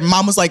couldn't do it. And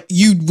Mom was like,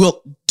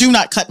 do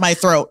not cut my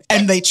throat.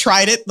 And they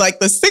tried it like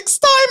the 6th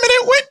time and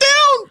it went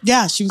down.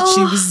 Yeah, she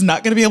was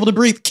not going to be able to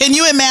breathe. Can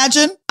you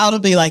imagine? I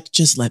would be like,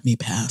 just let me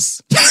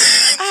pass.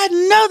 I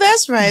know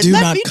that's right. Do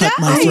not cut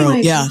my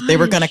throat. They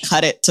were going to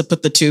cut it to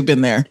put the tube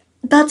in there.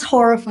 That's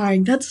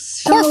horrifying. That's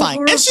so horrifying.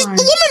 And the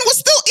woman was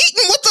still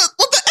eating with the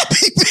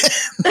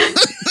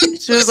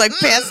EpiPen. She was like,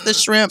 pass the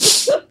shrimp.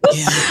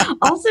 Yeah.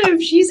 Also,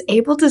 if she's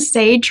able to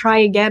say try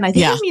again, I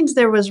think that means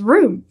there was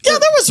room. Yeah, there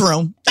was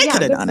room. They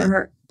could have done it.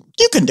 Her.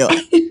 You can do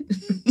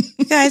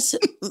it. Guys,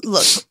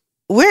 look,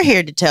 we're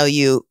here to tell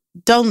you,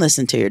 don't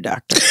listen to your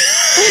doctor.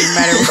 No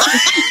matter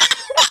what.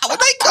 When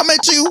they come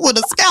at you with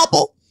a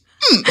scalpel.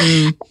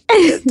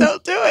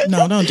 Don't do it.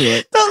 No, don't do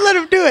it. Don't let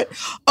him do it.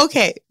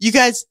 Okay, you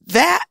guys,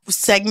 that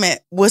segment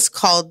was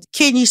called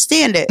Can You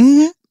Stand It?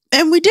 Mm-hmm.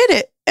 And we did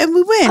it. And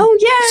we win. Oh,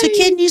 yay. So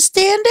can you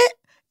stand it?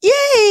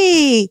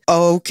 Yay.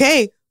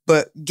 Okay.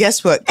 But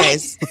guess what,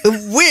 guys?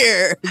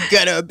 We're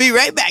gonna be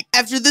right back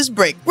after this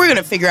break. We're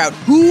gonna figure out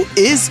who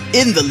is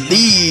in the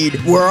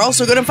lead. We're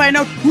also gonna find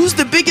out who's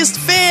the biggest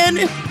fan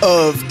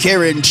of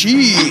Karen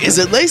Chee. Is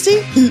it Lacey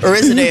or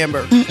is it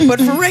Amber? But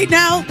for right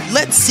now,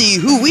 let's see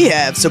who we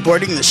have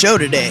supporting the show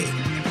today.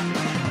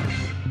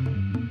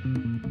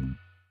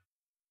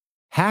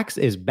 Hacks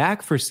is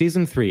back for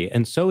season 3,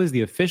 and so is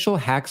the official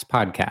Hacks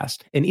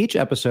podcast. In each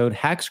episode,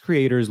 Hacks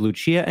creators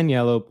Lucia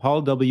Agnello,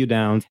 Paul W.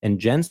 Downs, and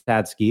Jen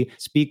Statsky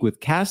speak with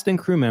cast and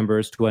crew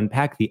members to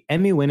unpack the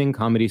Emmy-winning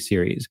comedy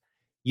series.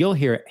 You'll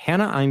hear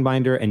Hannah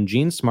Einbinder and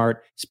Jean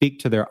Smart speak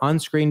to their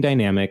on-screen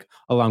dynamic,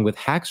 along with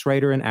Hacks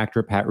writer and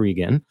actor Pat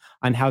Regan,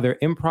 on how their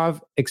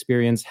improv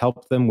experience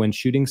helped them when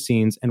shooting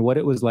scenes and what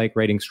it was like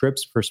writing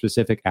scripts for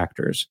specific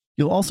actors.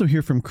 You'll also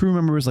hear from crew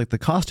members like the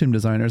costume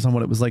designers on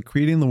what it was like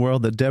creating the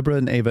world that Deborah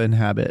and Ava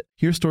inhabit.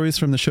 Hear stories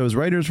from the show's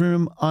writer's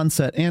room,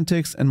 on-set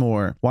antics, and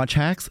more. Watch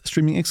Hacks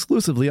streaming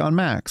exclusively on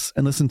Max,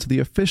 and listen to the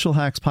official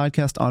Hacks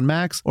podcast on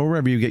Max or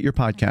wherever you get your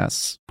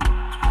podcasts.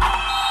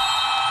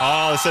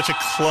 Oh, such a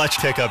clutch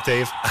pickup,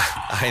 Dave.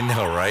 I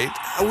know, right?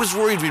 I was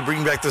worried we'd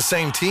bring back the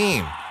same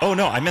team. Oh,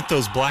 no, I meant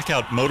those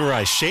blackout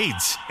motorized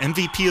shades.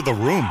 MVP of the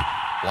room.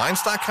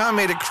 Blinds.com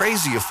made it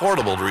crazy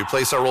affordable to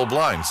replace our old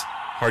blinds.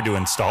 Hard to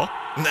install?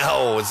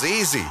 No, it's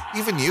easy.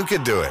 Even you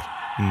could do it.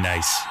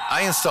 Nice.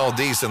 I installed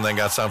these and then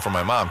got some for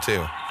my mom,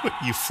 too. What,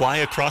 you fly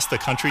across the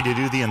country to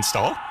do the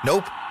install?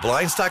 Nope.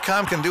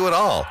 Blinds.com can do it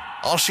all.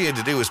 All she had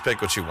to do was pick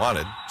what she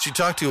wanted. She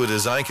talked to a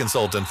design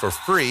consultant for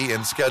free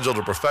and scheduled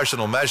a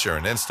professional measure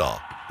and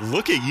install.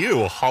 Look at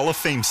you, Hall of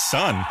Fame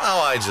son.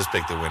 Oh, I just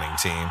picked the winning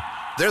team.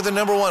 They're the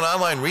 #1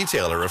 online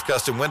retailer of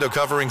custom window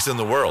coverings in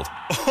the world.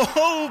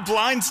 Oh,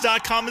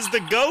 Blinds.com is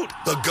the GOAT.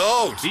 The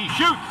GOAT. He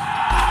shoots.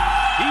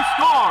 He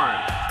scores.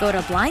 Go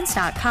to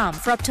Blinds.com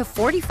for up to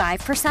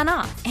 45%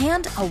 off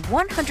and a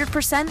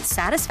 100%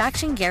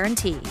 satisfaction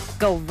guarantee.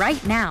 Go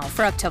right now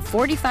for up to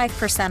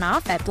 45%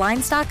 off at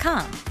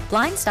Blinds.com.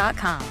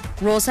 Blinds.com.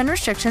 Rules and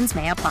restrictions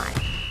may apply.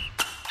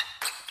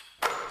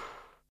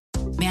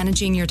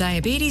 Managing your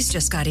diabetes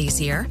just got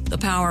easier. The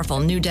powerful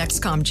new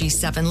Dexcom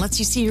G7 lets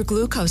you see your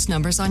glucose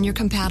numbers on your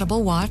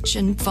compatible watch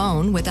and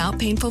phone without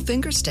painful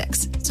finger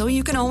sticks, so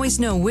you can always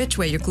know which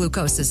way your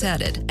glucose is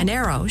headed. An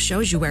arrow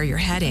shows you where you're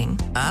heading,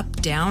 up,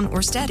 down,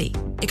 or steady.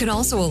 It can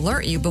also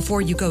alert you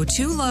before you go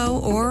too low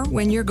or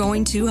when you're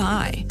going too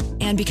high.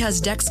 And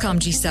because Dexcom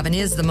G7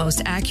 is the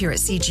most accurate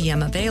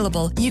CGM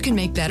available, you can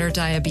make better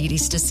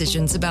diabetes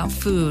decisions about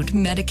food,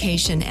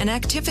 medication, and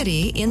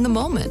activity in the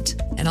moment.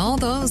 And all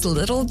those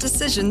little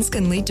decisions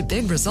can lead to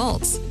big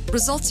results.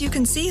 Results you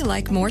can see,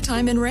 like more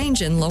time in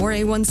range and lower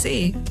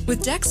A1C.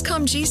 With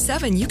Dexcom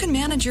G7, you can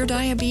manage your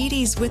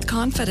diabetes with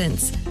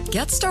confidence.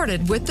 Get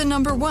started with the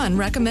 #1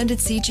 recommended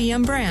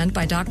CGM brand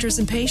by doctors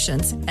and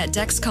patients at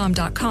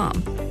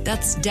Dexcom.com.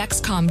 That's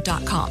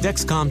Dexcom.com.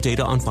 Dexcom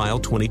data on file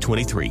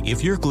 2023.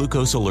 If your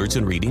glucose alerts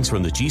and readings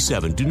from the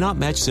G7 do not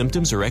match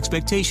symptoms or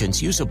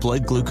expectations, use a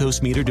blood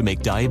glucose meter to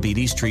make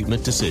diabetes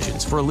treatment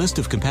decisions. For a list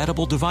of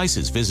compatible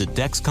devices, visit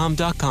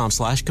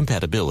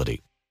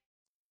Dexcom.com/compatibility.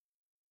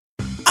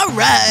 All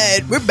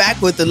right, we're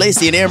back with the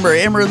Lacey and Amber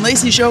and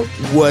Lacey show.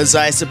 Was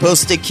I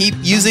supposed to keep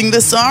using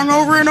this song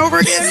over and over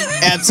again?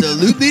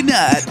 Absolutely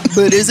not.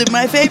 But is it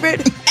my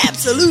favorite?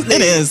 Absolutely.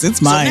 It is.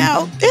 It's mine. So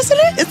now, isn't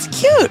it? It's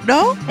cute,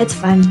 no? It's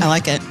fun. I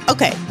like it.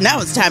 Okay,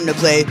 now it's time to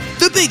play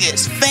The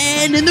Biggest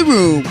Fan in the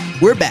Room.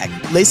 We're back.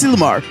 Lacey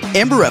Lamar,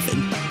 Amber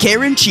Ruffin,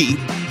 Karen Chee,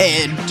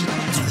 and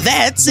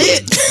that's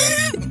it.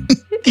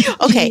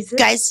 Okay,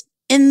 guys.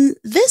 in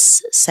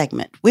this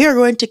segment, we are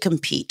going to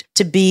compete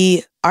to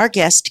be our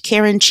guest,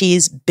 Karen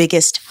Chee's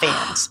biggest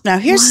fans. Now,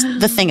 here's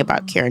the thing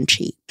about Karen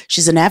Chee.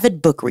 She's an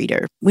avid book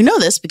reader. We know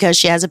this because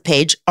she has a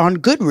page on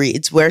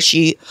Goodreads where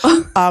she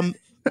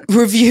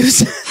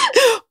reviews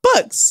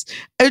books.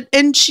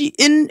 And she,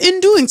 in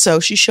doing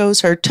so, she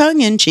shows her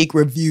tongue-in-cheek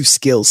review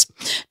skills.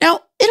 Now,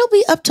 it'll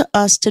be up to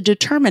us to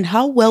determine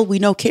how well we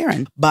know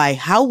Karen by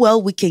how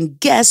well we can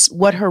guess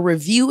what her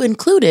review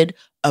included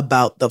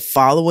about the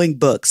following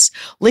books.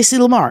 Lacey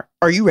Lamar,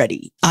 are you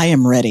ready? I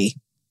am ready.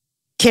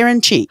 Karen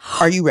Chee,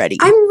 are you ready?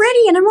 I'm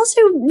ready, and I'm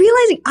also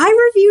realizing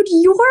I reviewed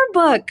your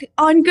book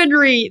on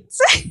Goodreads.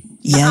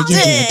 Yeah, you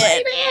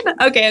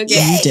did. Okay.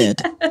 Yeah, you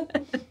did.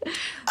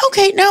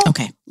 Okay, now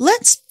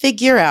let's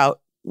figure out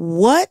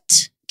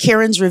what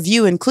Karen's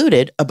review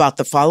included about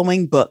the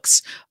following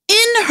books.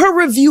 In her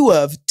review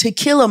of To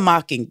Kill a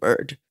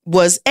Mockingbird,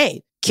 was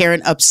A,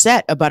 Karen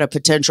upset about a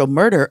potential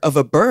murder of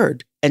a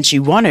bird and she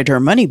wanted her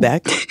money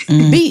back?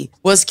 B,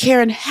 was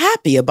Karen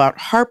happy about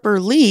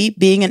Harper Lee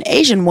being an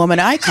Asian woman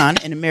icon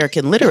in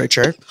American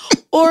literature?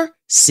 Or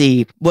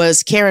C,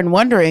 was Karen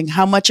wondering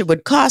how much it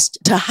would cost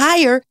to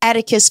hire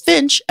Atticus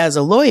Finch as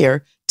a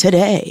lawyer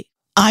today?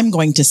 I'm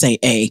going to say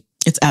A.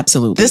 It's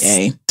absolutely this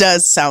A. This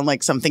does sound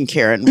like something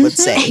Karen would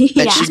say.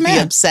 That she'd be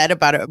upset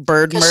about a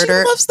bird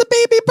murder. She loves the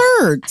baby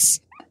birds.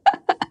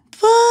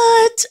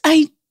 But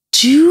I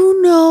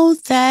do know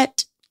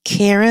that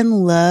Karen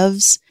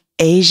loves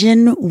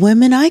Asian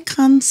women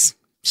icons.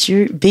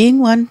 She being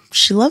one,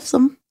 she loves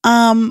them.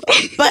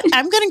 But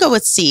I'm going to go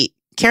with C.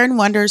 Karen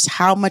wonders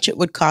how much it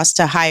would cost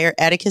to hire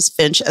Atticus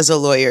Finch as a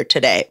lawyer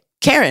today.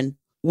 Karen,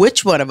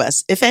 which one of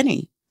us, if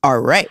any,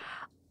 are right?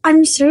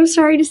 I'm so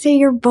sorry to say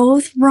you're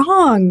both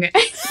wrong.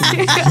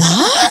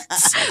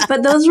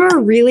 But those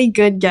were really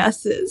good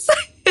guesses.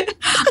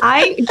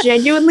 I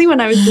genuinely,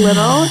 when I was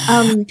little,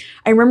 I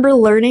remember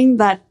learning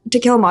that To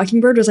Kill a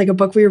Mockingbird was like a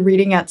book we were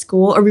reading at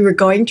school, or we were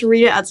going to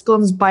read it at school,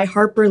 and it was by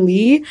Harper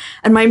Lee.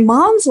 And my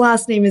mom's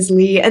last name is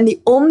Lee, and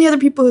the only other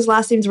people whose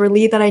last names were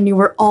Lee that I knew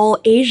were all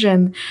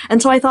Asian.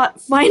 And so I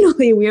thought,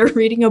 finally, we are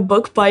reading a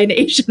book by an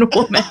Asian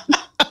woman.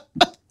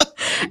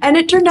 And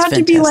it turned out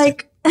to be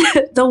like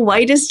the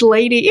whitest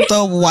lady.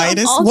 The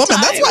whitest woman.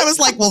 That's why I was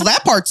like, well,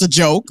 that part's a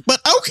joke,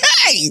 but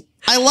okay.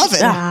 I love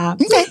it. Yeah.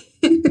 Okay.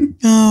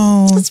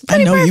 Oh,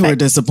 I know perfect. You were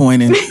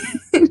disappointed.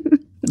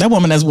 That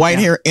woman has white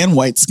hair and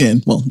white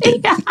skin. Well,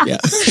 yeah.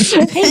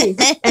 Hey,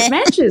 it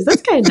matches.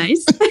 That's kind of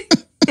nice.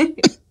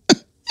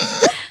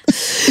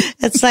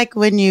 It's like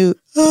when you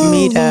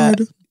meet a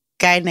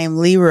guy named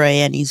Leroy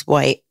and he's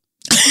white.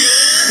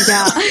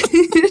 Yeah.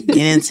 You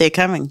didn't see it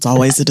coming. It's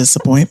always a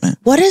disappointment.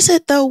 What is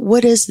it though?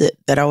 What is it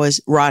that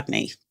always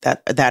Rodney?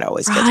 That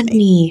always gets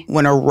me.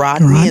 When a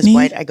Rodney is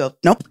white, I go,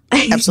 nope,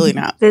 absolutely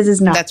not. This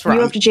is not. That's wrong.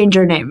 You have to change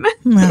your name.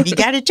 You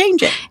got to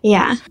change it.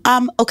 Yeah.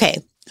 Okay.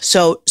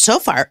 So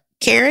far,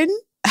 Karen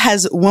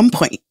has 1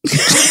 point.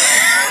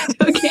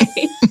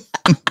 Okay.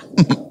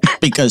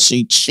 Because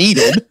she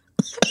cheated.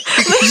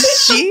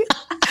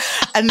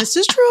 And this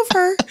is true of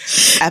her,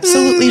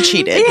 absolutely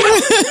cheated.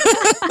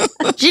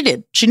 She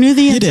did. She knew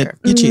the answer.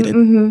 You cheated.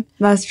 Mm-hmm.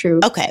 That's true.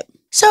 Okay.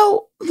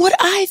 So what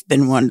I've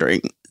been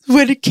wondering,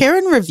 when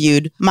Karen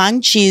reviewed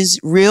Mang Chee's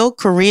Real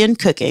Korean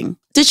Cooking,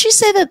 did she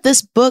say that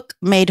this book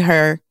made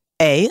her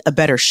A, a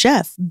better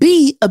chef,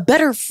 B, a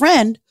better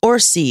friend, or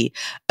C,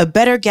 a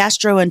better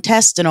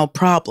gastrointestinal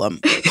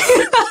problem?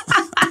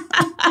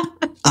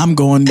 I'm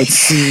going with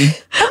C.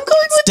 I'm going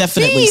with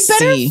definitely C,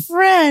 better C.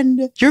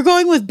 friend. You're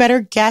going with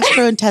better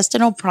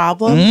gastrointestinal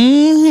problem?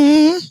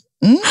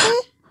 Mm-hmm. Mm-hmm.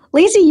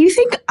 Lacey, you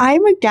think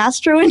I'm a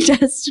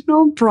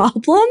gastrointestinal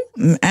problem?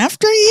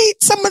 After you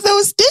eat some of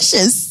those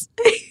dishes,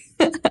 they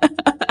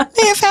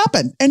have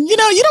happened. And you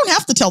don't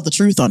have to tell the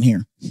truth on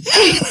here.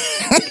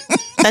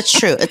 That's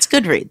true. It's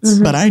Goodreads.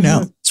 Mm-hmm. But I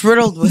know. It's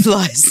riddled with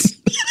lies.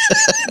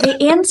 The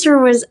answer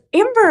was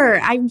Amber.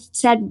 I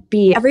said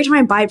B. Every time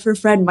I buy it for a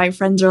friend, my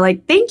friends are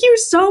like, thank you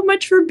so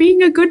much for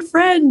being a good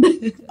friend.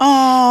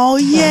 Oh,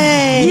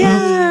 yay.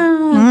 Yeah.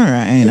 All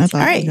right. I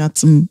thought you got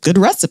some good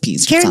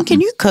recipes. Karen,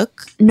 can you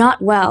cook?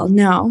 Not well,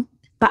 no.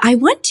 But I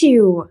want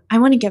to. I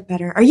want to get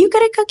better. Are you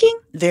good at cooking?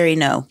 Very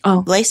no.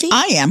 Oh. Lacey?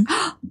 I am.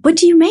 What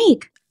do you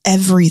make?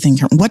 Everything.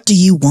 What do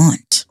you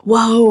want?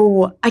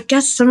 Whoa. I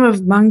guess some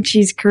of Mang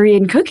Chee's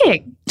Korean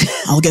cooking.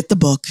 I'll get the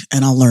book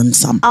and I'll learn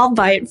some. I'll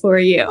buy it for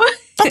you.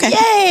 Okay.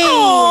 Yay.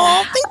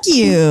 Oh, thank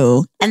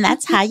you. And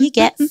that's how you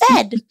get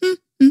fed.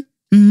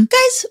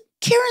 Guys,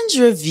 Karen's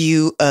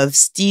review of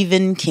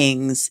Stephen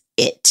King's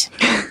It.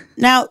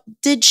 Now,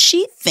 did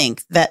she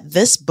think that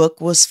this book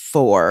was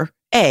for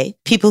A,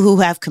 people who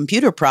have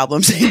computer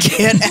problems and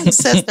can't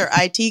access their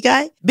IT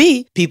guy?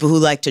 B, people who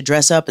like to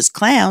dress up as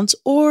clowns?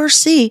 Or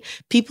C,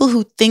 people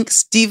who think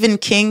Stephen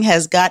King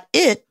has got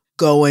it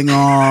going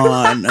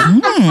on?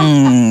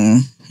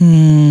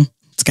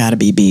 It's got to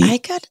be B.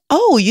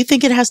 You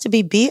think it has to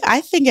be B? I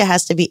think it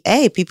has to be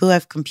A, people who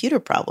have computer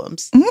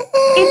problems.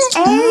 It's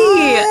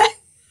A.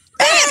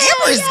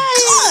 Amber's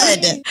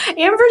good.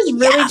 Amber's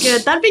really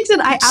good. That makes it,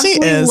 I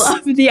absolutely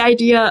love the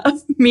idea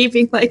of me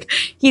being like,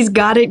 he's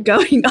got it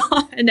going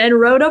on and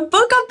wrote a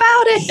book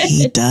about it.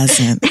 He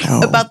doesn't.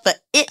 No. About the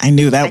it. I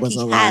knew that was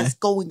a lie. Has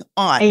going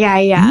on.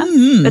 Yeah.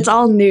 Mm. It's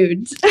all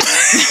nudes.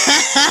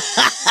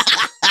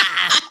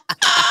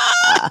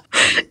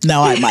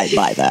 No, I might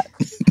buy that.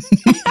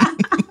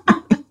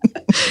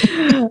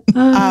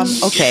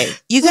 Okay.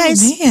 You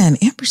guys. Oh, man,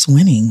 Amber's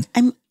winning.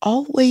 I'm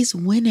always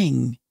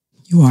winning.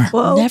 You are.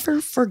 Whoa.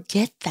 Never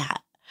forget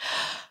that.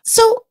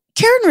 So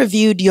Karen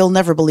reviewed You'll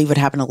Never Believe What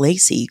Happened to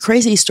Lacey,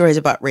 Crazy Stories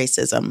About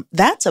Racism.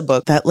 That's a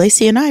book that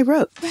Lacey and I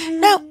wrote.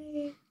 Now,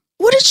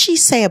 what did she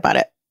say about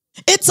it?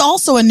 It's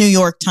also a New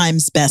York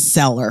Times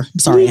bestseller. I'm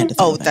sorry, I had to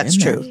throw that that's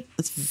in true. there.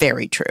 That's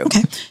very true.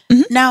 Okay.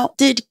 Now,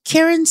 did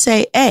Karen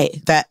say,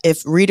 A, that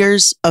if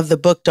readers of the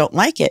book don't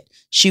like it,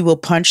 she will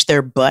punch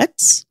their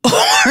butts?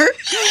 Or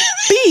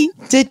B,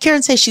 did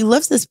Karen say she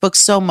loves this book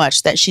so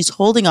much that she's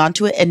holding on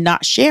to it and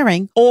not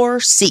sharing? Or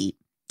C,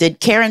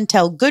 did Karen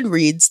tell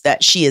Goodreads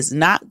that she is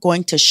not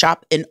going to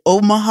shop in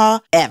Omaha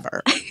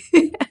ever?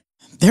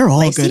 They're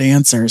all good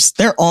answers.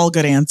 They're all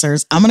good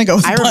answers. I'm going to go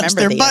with punch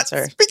their butts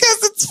answer.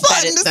 because it's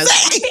fun to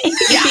say.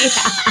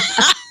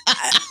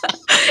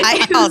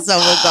 I also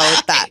will go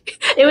with that.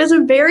 It was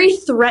a very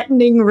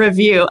threatening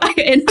review.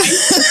 And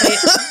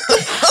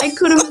I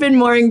could have been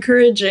more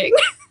encouraging.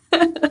 I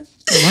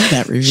love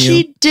that review.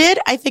 She did,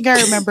 I think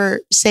I remember,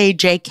 say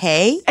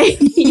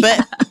JK,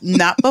 but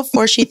not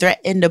before she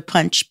threatened to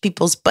punch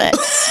people's butts.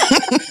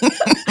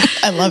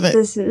 I love it.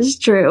 This is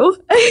true.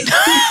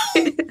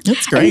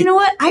 That's great. And you know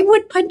what? I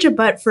would punch a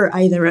butt for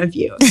either of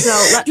you. So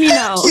let me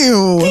know. Thank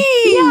you.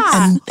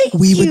 Yeah. And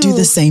we would do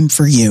the same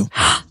for you.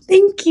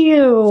 Thank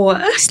you.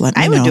 Just let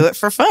me I know. would do it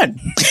for fun.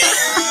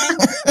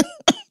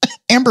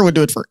 Amber would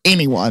do it for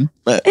anyone,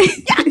 but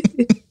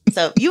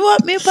So you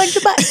want me to punch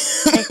a butt?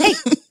 Hey,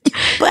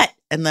 butt.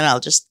 And then I'll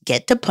just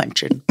get to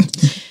punching.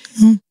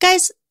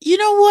 Guys, you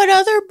know what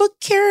other book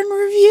Karen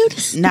reviewed?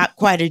 Not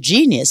Quite a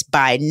Genius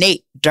by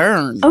Nate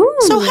Dern. Oh.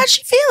 So how'd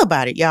she feel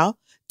about it, y'all?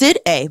 Did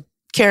A,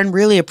 Karen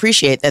really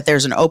appreciate that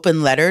there's an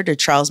open letter to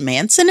Charles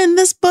Manson in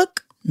this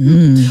book?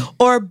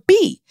 Or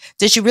B,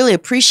 did she really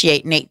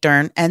appreciate Nate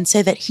Dern and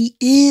say that he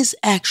is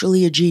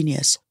actually a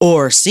genius?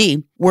 Or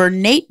C, were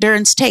Nate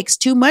Dern's takes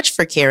too much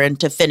for Karen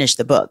to finish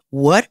the book?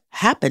 What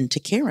happened to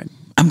Karen?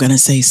 I'm going to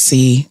say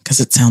C because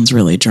it sounds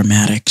really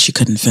dramatic. She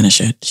couldn't finish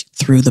it. She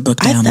threw the book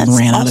down and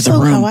ran out of the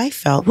room. That's how I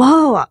felt.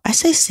 Whoa. I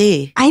say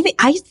C. I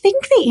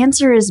think the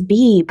answer is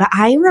B, but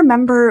I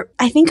remember,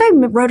 I think I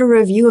wrote a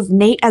review of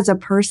Nate as a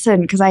person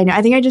because I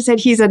think I just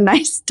said he's a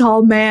nice,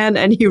 tall man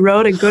and he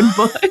wrote a good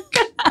book.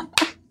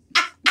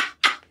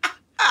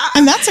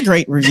 And that's a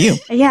great review.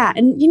 Yeah.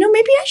 And,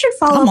 maybe I should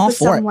follow up with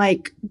some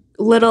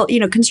little,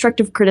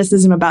 constructive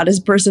criticism about his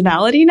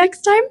personality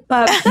next time.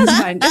 But that's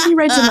fine. If he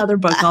writes another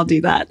book, I'll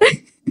do that.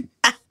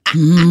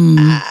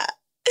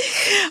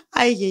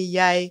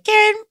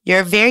 Karen, you're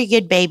a very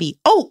good baby.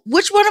 Oh,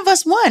 which one of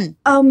us won?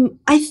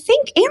 I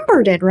think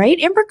Amber did, right?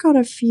 Amber got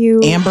a few.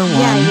 Amber won.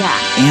 Yeah.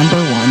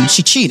 Amber won.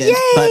 She cheated,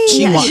 but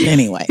she won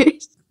anyway.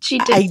 She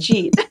did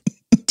cheat.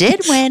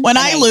 Did win. When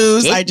I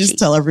lose, I just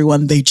tell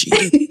everyone they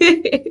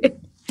cheated.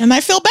 And I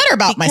feel better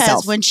about myself.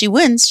 Because when she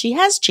wins, she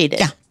has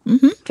cheated. Yeah.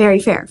 Very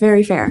fair.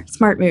 Very fair.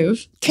 Smart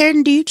move.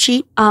 Karen, do you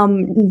cheat?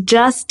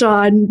 Just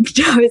on,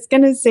 I was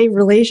going to say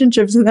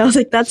relationships, and I was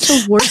like, that's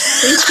the worst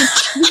thing to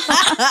cheat on.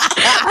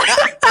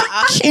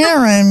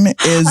 Karen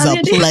is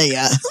a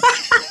player.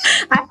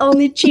 I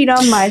only cheat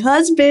on my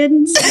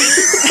husbands.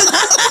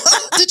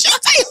 Did you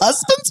say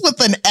husbands with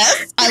an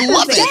S? I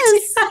love it.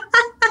 Yes.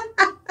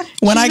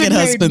 When I get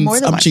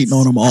husbands, I'm cheating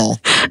on them all.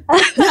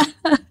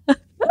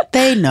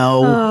 They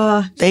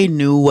know. They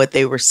knew what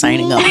they were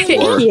signing up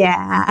for.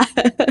 Yeah.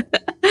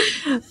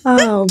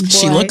 Oh, boy.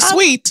 She looks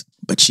sweet,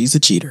 but she's a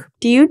cheater.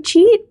 Do you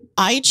cheat?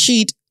 I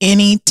cheat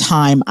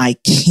anytime I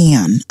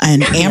can.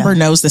 And Amber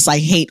knows this. I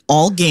hate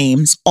all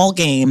games. All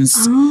games.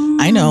 Oh.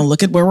 I know.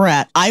 Look at where we're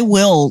at. I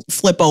will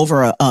flip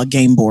over a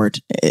game board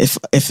if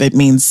it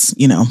means,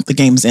 the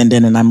game's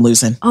ending and I'm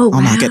losing. Oh,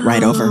 I'll knock it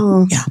right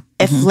over. Yeah.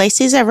 If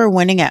Lacey's ever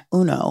winning at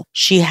Uno,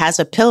 she has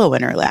a pillow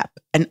in her lap,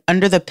 and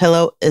under the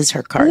pillow is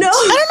her cards. No,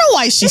 I don't know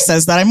why she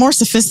says that. I'm more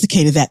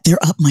sophisticated that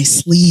they're up my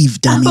sleeve,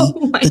 dummy.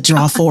 The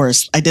draw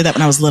fours. I did that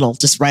when I was little,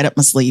 just right up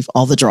my sleeve,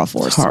 all the draw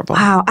fours. Horrible.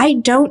 Wow, I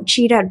don't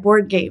cheat at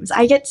board games.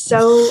 I get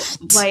so,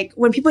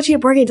 when people cheat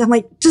at board games, I'm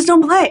like, just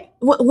don't play.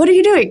 What are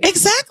you doing?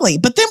 Exactly.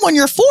 But then when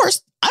you're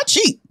forced, I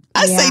cheat.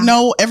 I say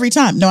no every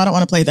time. No, I don't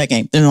want to play that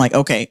game. Then they're like,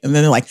 okay. And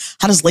then they're like,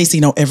 how does Lacey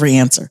know every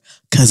answer?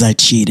 Because I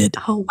cheated.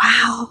 Oh,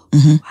 wow.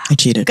 I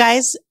cheated.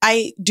 Guys,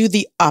 I do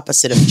the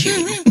opposite of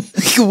cheating.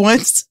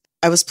 Once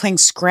I was playing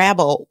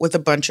Scrabble with a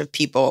bunch of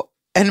people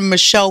and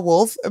Michelle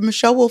Wolf.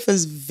 Michelle Wolf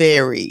is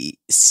very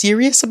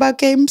serious about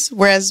games,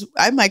 whereas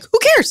I'm like, who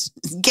cares?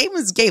 Game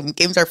is game.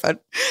 Games are fun.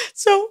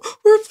 So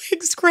we're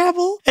playing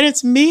Scrabble, and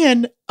it's me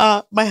and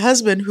my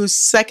husband, whose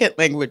second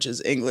language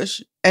is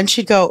English. And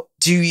she'd go,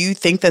 do you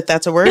think that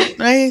that's a word?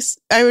 And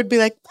I would be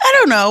like, I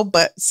don't know,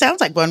 but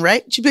sounds like one,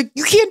 right? She'd be like,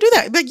 you can't do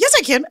that. I'd be like, yes,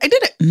 I can. I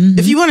did it. Mm-hmm.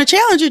 If you want to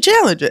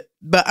challenge it.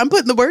 But I'm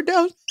putting the word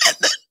down.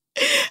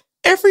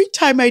 Every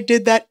time I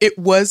did that, it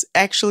was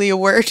actually a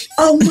word.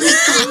 Oh my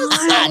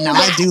God. No,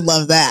 I do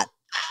love that.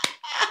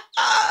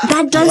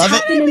 That does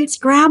happen in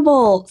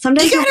Scrabble.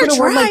 Sometimes you put a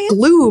word like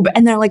gloob,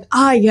 and they're like,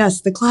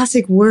 yes, the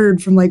classic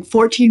word from like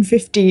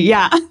 1450.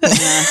 Yeah.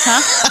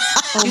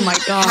 Oh my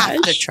gosh.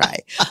 Have to try.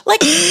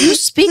 Like, you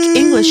speak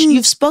English.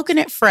 You've spoken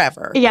it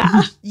forever.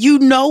 Yeah. You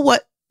know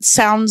what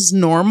sounds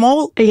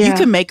normal. Yeah. You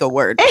can make a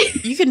word.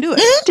 You can do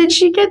it. Did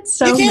she get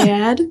so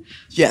mad?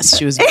 Yes,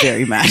 she was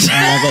very mad.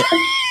 I love it.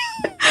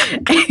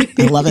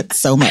 I love it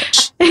so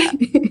much. I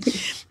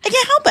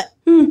can't help it.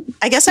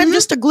 I guess I'm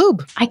just a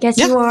gloob. I guess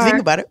you are. Think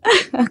about it.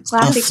 A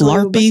classic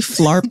flarpy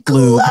flarp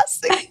gloob.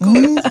 Classic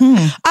gloob.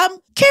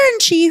 Karen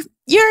Chee,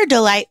 you're a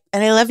delight,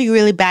 and I love you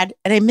really bad,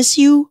 and I miss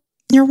you.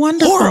 You're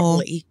wonderful.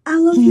 Horribly. I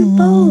love you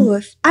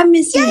both. I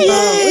miss you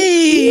both.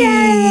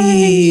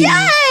 Yay!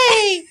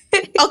 Yay!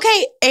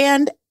 Okay,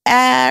 and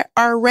at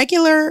our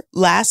regular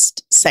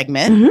last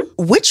segment,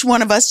 which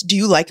one of us do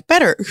you like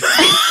better?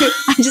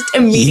 I just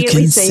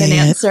immediately say an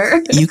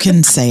answer. You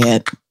can say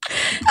it.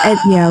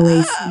 Yeah,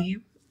 Lacey.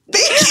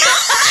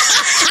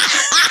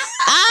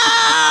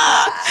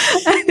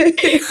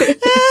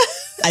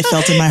 I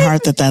felt in my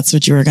heart that that's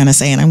what you were going to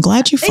say, and I'm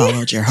glad you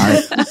followed your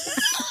heart.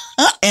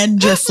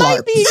 And your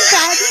flarp. You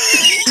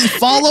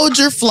followed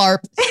your flarp,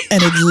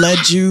 and it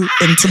led you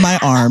into my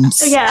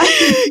arms. Yeah.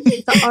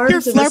 The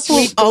arms your flarp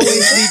will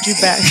always lead you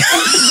back.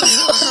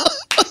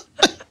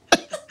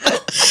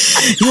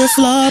 Your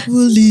flarp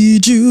will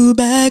lead you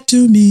back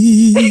to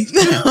me.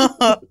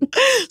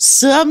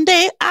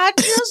 Someday I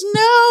just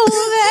know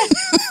that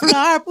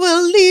flarp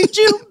will lead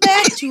you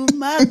back to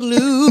my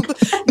gloob.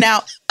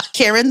 Now,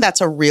 Karen,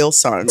 that's a real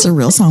song. It's a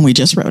real song. We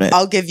just wrote it.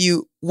 I'll give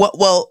you what?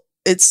 Well,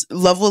 it's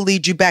Love Will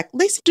Lead You Back.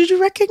 Lacey, did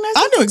you recognize it?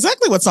 I know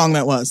exactly what song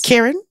that was.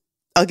 Karen,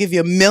 I'll give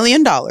you $1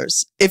 million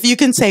if you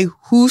can say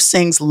who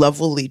sings Love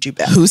Will Lead You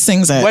Back. Who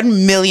sings it?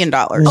 $1 million.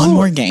 One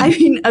more game. I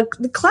mean,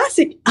 the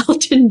classic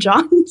Elton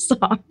John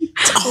song.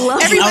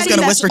 Everybody, I was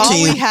going to whisper to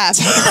you. We have.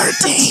 Taylor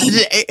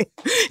Dane.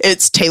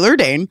 It's Taylor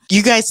Dane.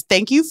 You guys,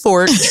 thank you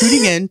for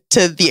tuning in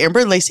to the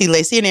Amber and Lacey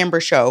and Amber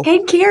show.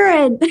 Hey,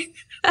 Karen.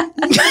 and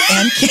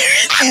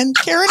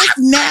Karen is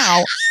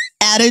now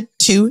added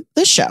to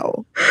the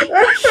show.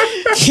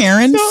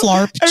 Karen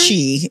Flarp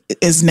Chee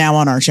is now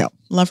on our show.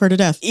 Love her to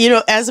death. You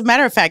know, as a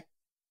matter of fact,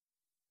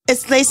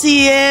 it's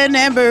Lacey and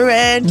Amber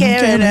and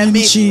Karen and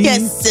me. Chee.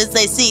 Yes, it's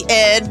Lacey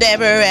and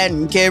Amber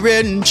and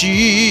Karen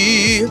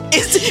Chee.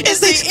 It's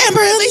the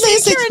Amber and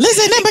Lacey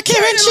and Amber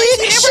Karen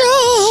Chee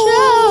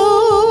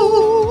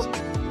show.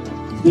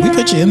 We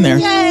put you in there.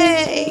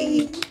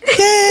 Yay!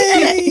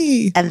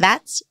 Yay! And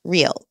that's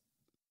real.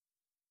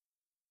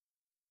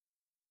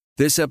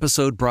 This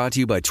episode brought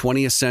to you by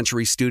 20th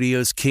Century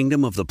Studios'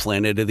 Kingdom of the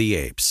Planet of the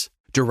Apes.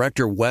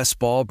 Director Wes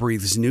Ball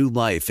breathes new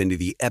life into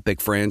the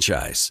epic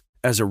franchise.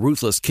 As a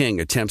ruthless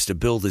king attempts to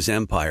build his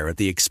empire at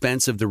the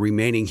expense of the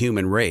remaining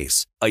human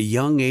race, a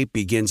young ape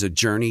begins a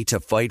journey to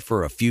fight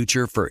for a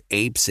future for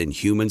apes and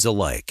humans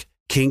alike.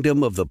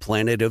 Kingdom of the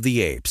Planet of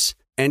the Apes.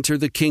 Enter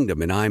the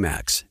kingdom in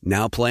IMAX,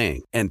 now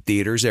playing, and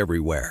theaters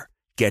everywhere.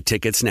 Get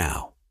tickets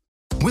now.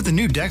 With the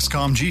new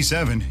Dexcom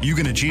G7, you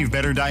can achieve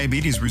better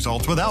diabetes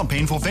results without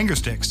painful finger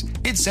sticks.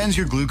 It sends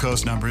your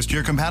glucose numbers to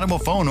your compatible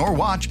phone or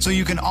watch so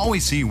you can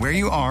always see where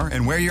you are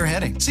and where you're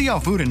heading. See how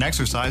food and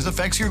exercise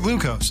affects your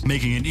glucose,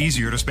 making it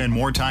easier to spend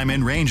more time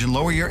in range and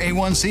lower your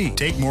A1C.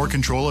 Take more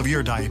control of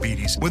your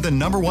diabetes with the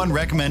 #1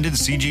 recommended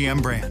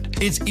CGM brand.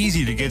 It's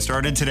easy to get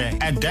started today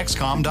at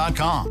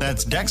Dexcom.com.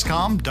 That's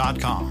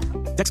Dexcom.com.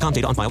 Dexcom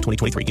data on file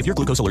 2023. If your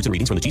glucose alerts and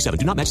readings from the G7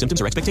 do not match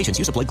symptoms or expectations,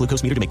 use a blood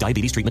glucose meter to make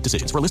diabetes treatment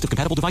decisions. For a list of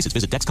compatible devices,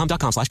 visit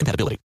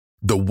Dexcom.com/compatibility.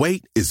 The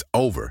wait is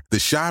over. The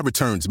Chi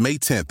returns May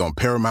 10th on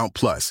Paramount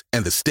Plus,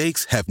 and the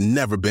stakes have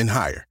never been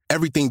higher.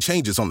 Everything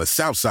changes on the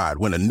South Side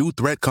when a new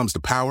threat comes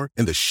to power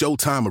in the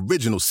Showtime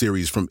original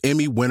series from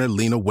Emmy winner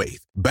Lena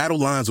Waithe. Battle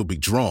lines will be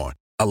drawn,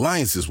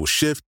 alliances will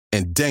shift,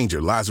 and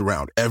danger lies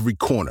around every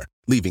corner,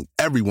 leaving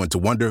everyone to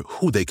wonder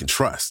who they can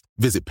trust.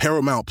 Visit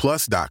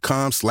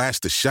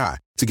ParamountPlus.com/The Chi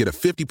to get a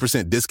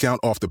 50% discount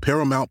off the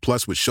Paramount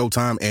Plus with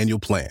Showtime annual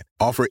plan.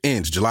 Offer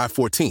ends July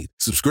 14th.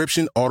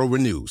 Subscription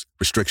auto-renews.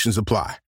 Restrictions apply.